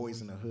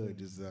Boys in the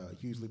Hood is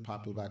hugely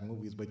popular black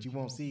movies, but you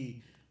won't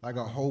see like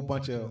a whole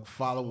bunch of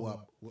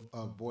follow-up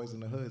of Boys in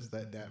the Hoods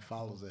that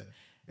follows it.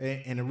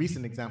 And a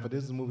recent example,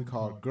 there's a movie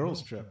called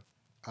Girls Trip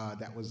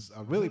that was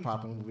a really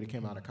popular movie that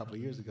came out a couple of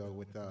years ago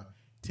with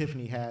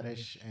Tiffany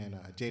Haddish and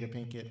Jada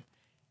Pinkett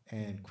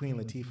and Queen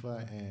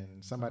Latifah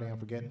and somebody I'm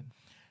forgetting.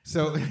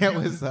 So that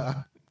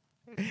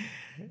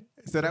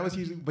was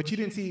usually, but you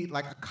didn't see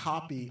like a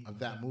copy of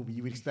that movie.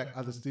 You would expect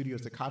other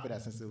studios to copy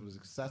that since it was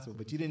successful,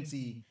 but you didn't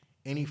see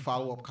any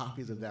follow-up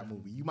copies of that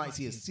movie. You might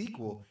see a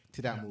sequel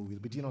to that movie,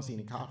 but you don't see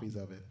any copies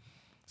of it.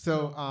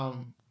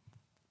 So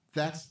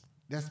that's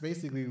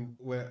basically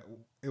what.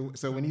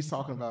 So when he's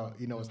talking about,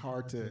 it's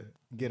hard to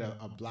get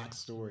a black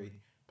story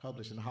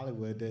published in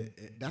Hollywood.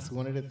 That's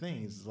one of the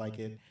things. Like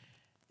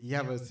you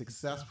have a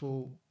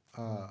successful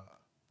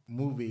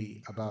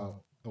movie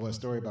a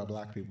story about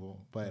black people,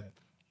 but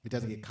it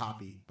doesn't get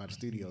copied by the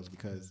studios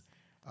because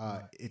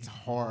it's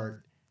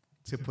hard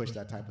to push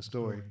that type of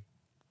story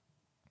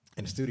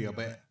in the studio.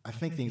 But I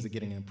think things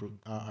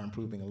are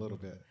improving a little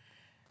bit.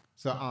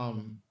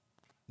 So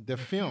the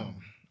film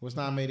was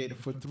nominated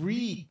for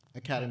 3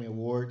 Academy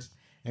Awards,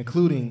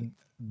 including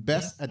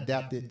Best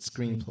Adapted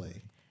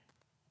Screenplay,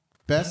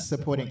 Best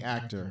Supporting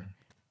Actor,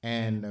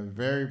 and a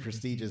very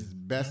prestigious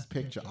Best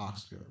Picture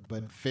Oscar,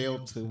 but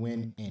failed to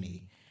win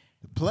any.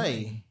 The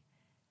play,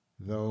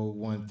 though,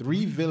 won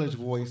 3 Village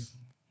Voice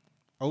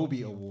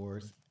Obie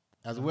Awards,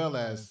 as well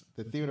as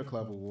the Theater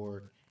Club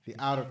Award, the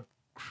Outer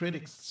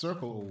Critics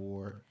Circle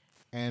Award,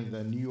 and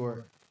the New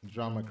York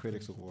Drama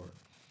Critics Award.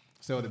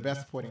 So the Best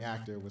Supporting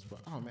Actor was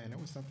there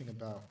was something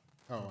about,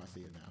 I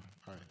see it now.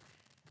 All right.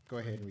 Go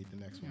ahead and read the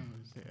next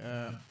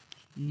one.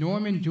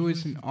 Norman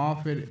Jewison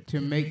offered to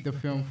make the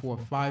film for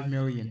 $5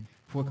 million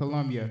for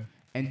Columbia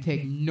and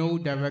take no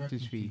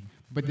director's fee,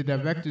 but the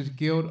Directors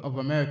Guild of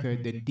America,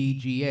 the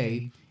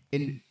DGA,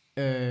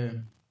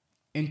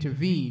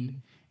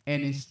 intervened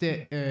and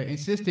instead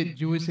insisted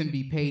Jewison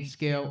be paid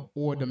scale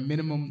or the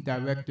minimum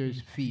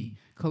director's fee.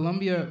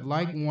 Columbia,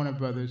 like Warner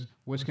Brothers,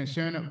 was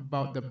concerned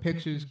about the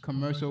picture's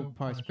commercial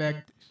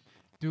prospects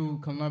through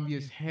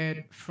Columbia's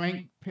head,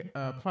 Frank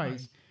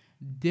Price,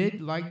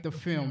 did like the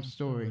film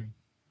story.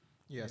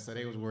 Yeah, so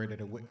they was worried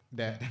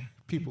that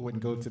people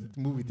wouldn't go to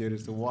movie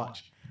theaters to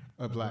watch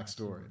a black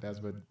story. That's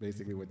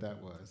basically what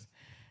that was.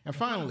 And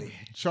finally,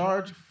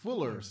 Charge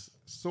Fuller's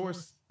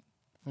Source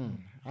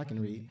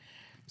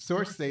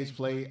stage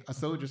play, A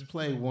Soldier's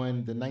Play,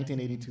 won the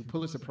 1982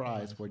 Pulitzer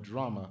Prize for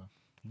drama.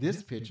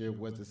 This picture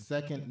was the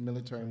second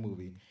military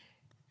movie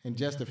in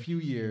just a few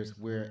years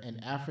where an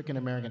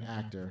African-American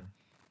actor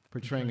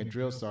portraying a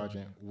drill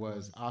sergeant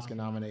was Oscar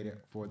nominated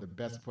for the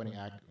Best Supporting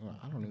Actor. Well,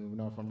 I don't even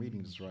know if I'm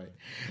reading this right.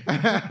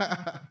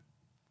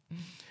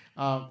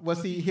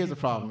 Here's the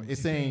problem.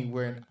 It's saying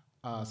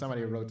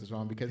somebody wrote this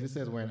wrong because it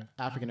says we're an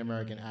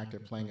African-American actor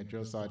playing a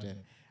drill sergeant.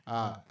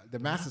 The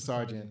Master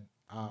Sergeant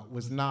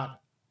was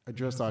not a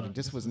drill sergeant.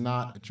 This was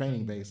not a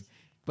training base,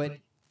 but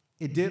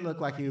it did look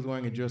like he was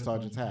wearing a drill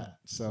sergeant's hat.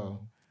 So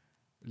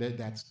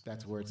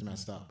that's where it's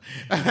messed up.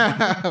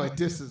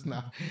 This is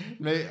not.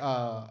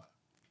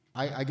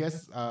 I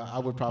guess I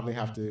would probably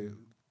have to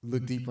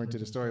look deeper into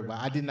the story, but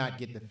I did not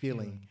get the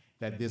feeling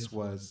that this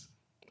was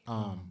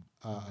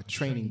a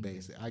training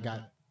base.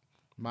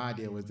 My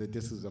idea was that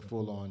this was a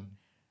full-on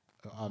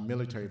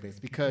military base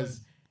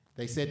because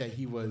they said that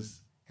he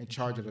was in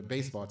charge of a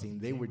baseball team.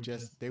 They were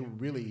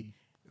really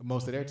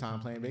most of their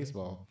time playing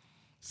baseball.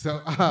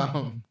 So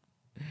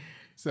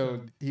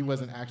so he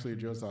wasn't actually a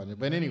drill sergeant.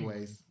 But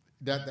anyways,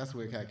 that's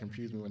what kind of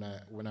confused me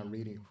when I'm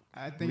reading.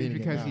 I think it's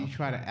because he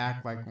tried to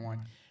act like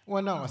one.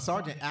 Well, no, a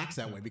sergeant acts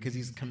that way because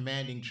he's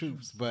commanding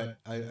troops, but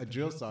a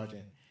drill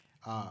sergeant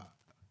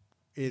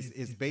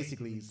is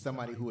basically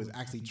somebody who is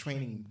actually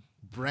training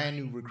brand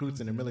new recruits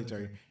in the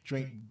military,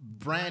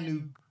 brand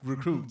new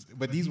recruits,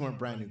 but these weren't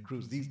brand new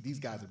recruits. These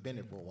guys have been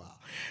there for a while.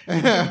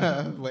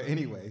 But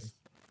anyways,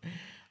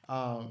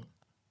 I'll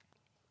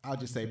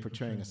just say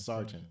portraying a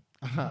sergeant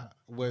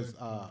was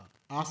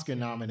Oscar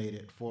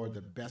nominated for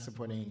the Best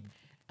Supporting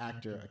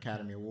Actor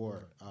Academy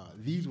Award.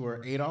 These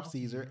were Adolph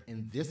Caesar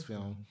in this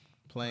film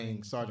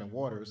playing Sergeant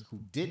Waters, who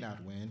did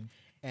not win,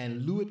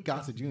 and Louis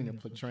Gossett Jr.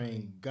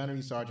 portraying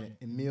Gunnery Sergeant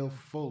Emil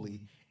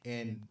Foley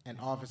in An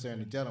Officer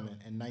and a Gentleman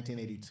in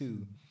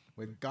 1982,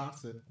 with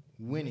Gossett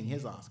winning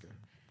his Oscar.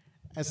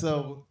 And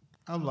so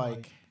I'm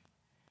like,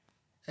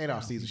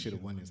 Adolph Caesar should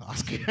have won his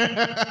Oscar.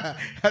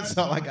 That's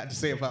all I got to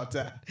say about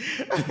that.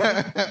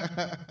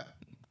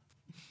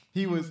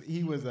 He was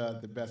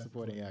the best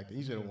supporting actor.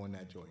 He should have won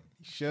that joint.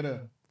 He should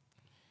have.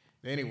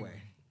 Anyway,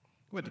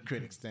 what do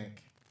critics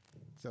think?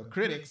 So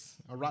critics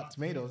on Rotten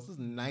Tomatoes, this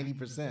is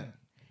 90%.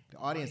 The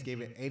audience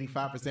gave it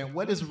 85%.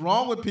 What is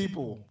wrong with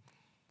people?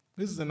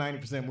 This is a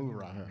 90% movie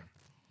right here.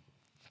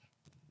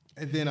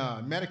 And then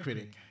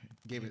Metacritic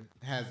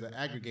has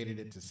aggregated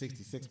it to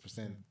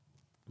 66%.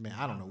 Man,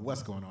 I don't know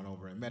what's going on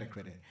over at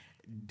Metacritic.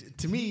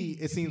 To me,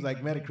 it seems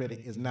like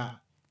Metacritic is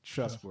not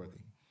trustworthy.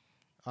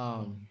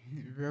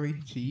 Really,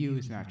 to you,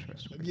 it's not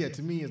trustworthy. Yeah,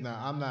 to me, it's not.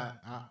 I'm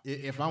not.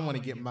 If I want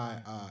to get my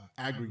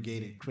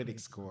aggregated critic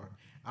score,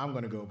 I'm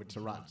going to go over to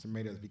Rotten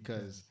Tomatoes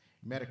because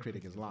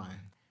Metacritic is lying.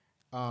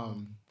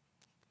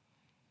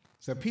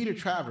 So Peter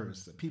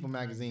Travers, People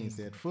Magazine,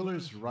 said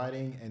Fuller's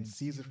writing and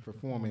Caesar's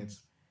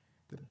performance,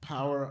 the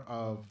power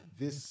of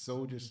this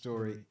soldier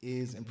story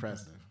is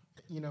impressive.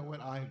 You know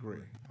what? I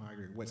agree.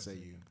 What say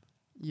you?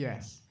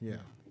 Yes. Yeah.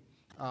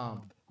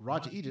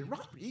 Roger Ebert.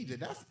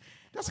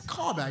 That's a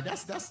callback.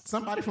 That's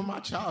somebody from my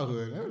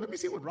childhood. Let me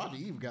see what Roger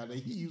Ebert got.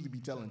 He usually be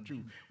telling the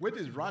truth. What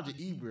is Roger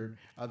Ebert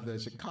of the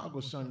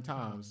Chicago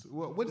Sun-Times?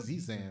 What is he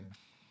saying?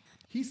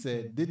 He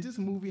said, did this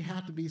movie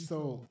have to be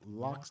so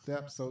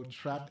lockstep, so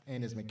trapped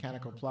in its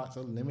mechanical plot,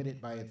 so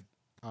limited by its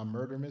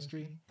murder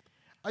mystery?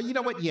 You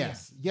know what?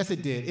 Yes,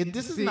 it did.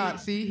 This is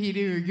not. See, he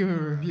didn't give a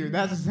review.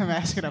 That's just him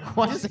asking a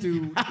question. This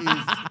dude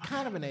is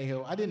kind of an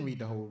a-hole. I didn't read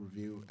the whole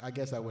review. I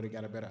guess I would have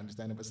got a better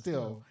understanding, but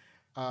still,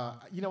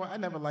 you know what? I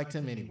never liked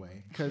him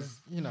anyway because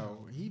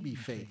he be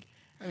fake.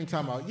 I mean,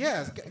 talking about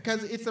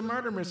because it's a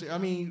murder mystery. I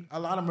mean, a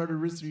lot of murder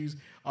mysteries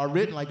are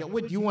written like that.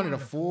 What you wanted a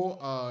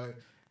full?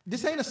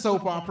 This ain't a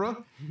soap opera.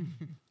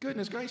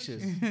 Goodness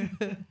gracious.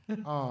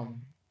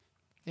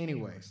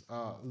 Anyways,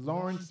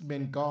 Lawrence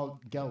Ben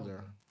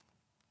Gelder.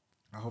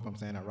 I hope I'm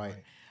saying that right.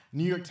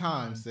 New York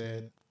Times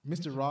said,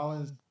 Mr.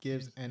 Rollins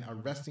gives an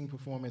arresting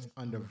performance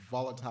under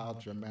volatile,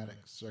 dramatic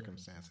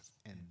circumstances.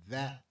 And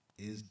that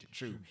is the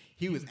truth.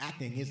 He was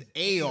acting his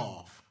A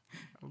off.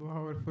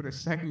 Lord, for the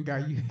second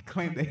guy, you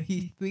claim that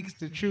he speaks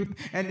the truth,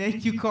 and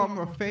then you call him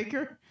a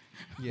faker?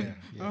 Yeah.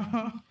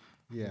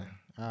 Yeah,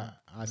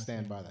 I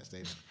stand by that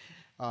statement.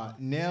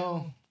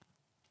 Nell,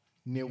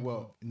 I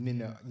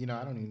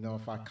don't even know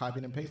if I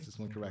copied and pasted this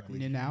one correctly.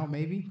 Now,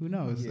 maybe? Who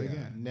knows?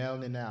 Yeah, Nell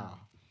Ninau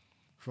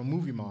from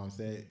Movie Mom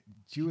said,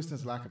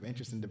 Jewison's lack of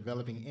interest in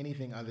developing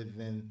anything other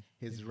than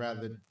his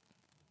rather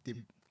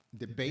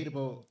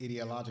debatable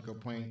ideological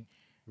point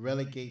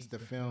relegates the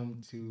film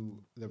to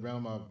the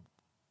realm of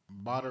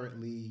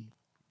moderately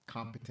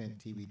competent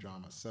TV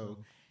drama. So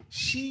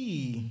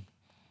she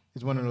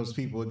is one of those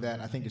people that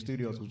I think the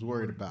studios was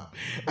worried about.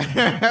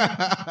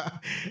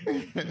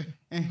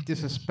 And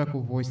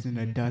disrespectful voice in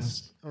the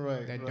dust.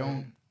 Right.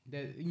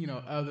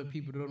 That other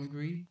people don't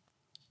agree.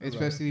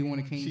 Especially when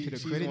it came to the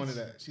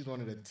critics. She's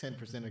one of the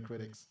 10% of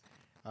critics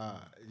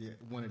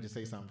wanted to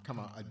say something, come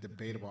on, a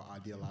debatable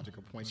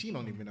ideological point. She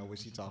don't even know what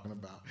she's talking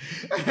about.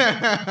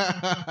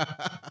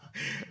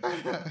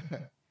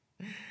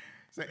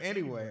 So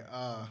anyway,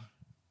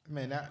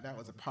 man, that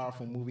was a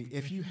powerful movie.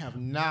 If you have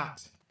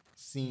not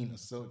seen A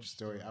Soldier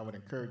Story, I would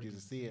encourage you to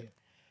see it.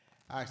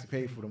 I actually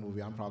paid for the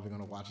movie. I'm probably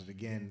going to watch it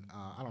again.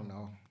 I don't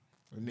know.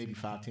 Maybe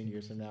 5-10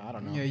 years from now. I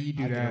don't know. Yeah, you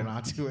do I that. Get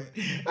around to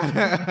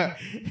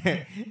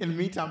it. In the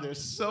meantime, there's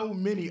so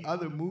many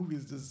other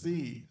movies to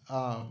see.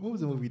 What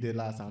was the movie we did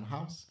last time?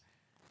 House?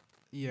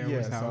 Yeah, it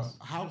was House.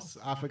 So House,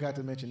 I forgot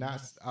to mention,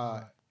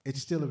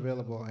 it's still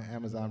available on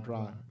Amazon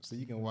Prime. So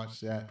you can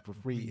watch that for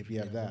free if you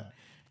have that.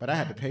 But I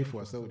had to pay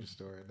for A Soldier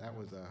Story. That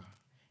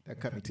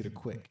cut me to the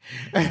quick.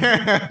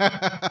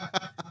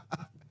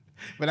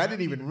 But I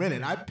didn't even rent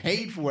it. I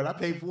paid for it. I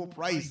paid full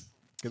price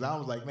because I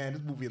was like, man,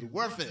 this movie is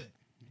worth it.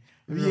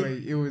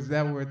 Really, it was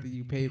that worth it?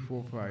 You paid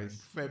full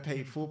price? I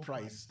paid full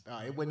price.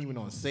 It wasn't even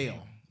on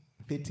sale.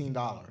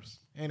 $15.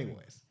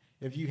 Anyways,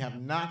 if you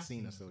have not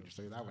seen A Soldier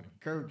Story, I would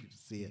encourage you to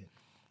see it.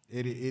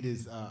 It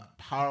is a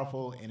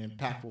powerful and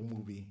impactful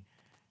movie.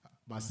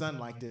 My son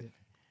liked it.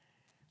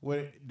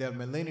 What the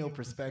millennial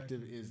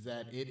perspective is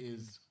that it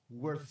is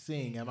worth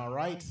seeing. Am I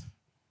right?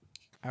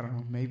 I don't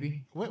know.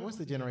 Maybe. What's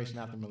the generation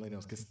after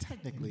millennials? Because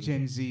technically,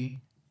 Gen Z.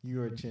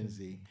 You're Gen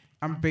Z.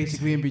 I'm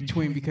basically in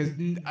between because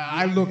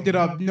I looked it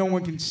up. No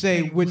one can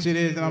say which it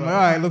is, and I'm like, all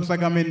right, it looks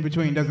like I'm in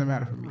between. Doesn't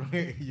matter for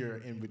me. You're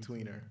an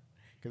in-betweener.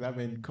 Because I've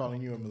been calling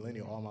you a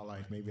millennial all my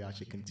life. Maybe I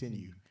should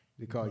continue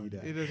to call you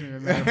that. It doesn't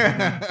even matter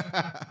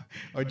for me.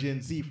 Or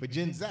Gen Z for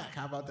Gen Zach.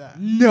 How about that?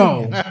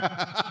 No.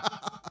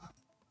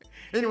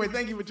 Anyway,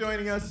 thank you for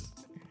joining us.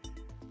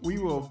 We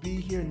will be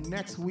here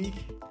next week.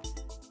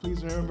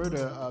 Please remember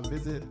to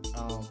visit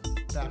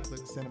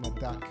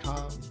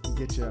backflipcinema.com. You can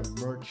get your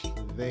merch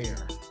there.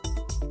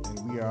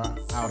 And we are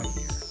out of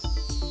here.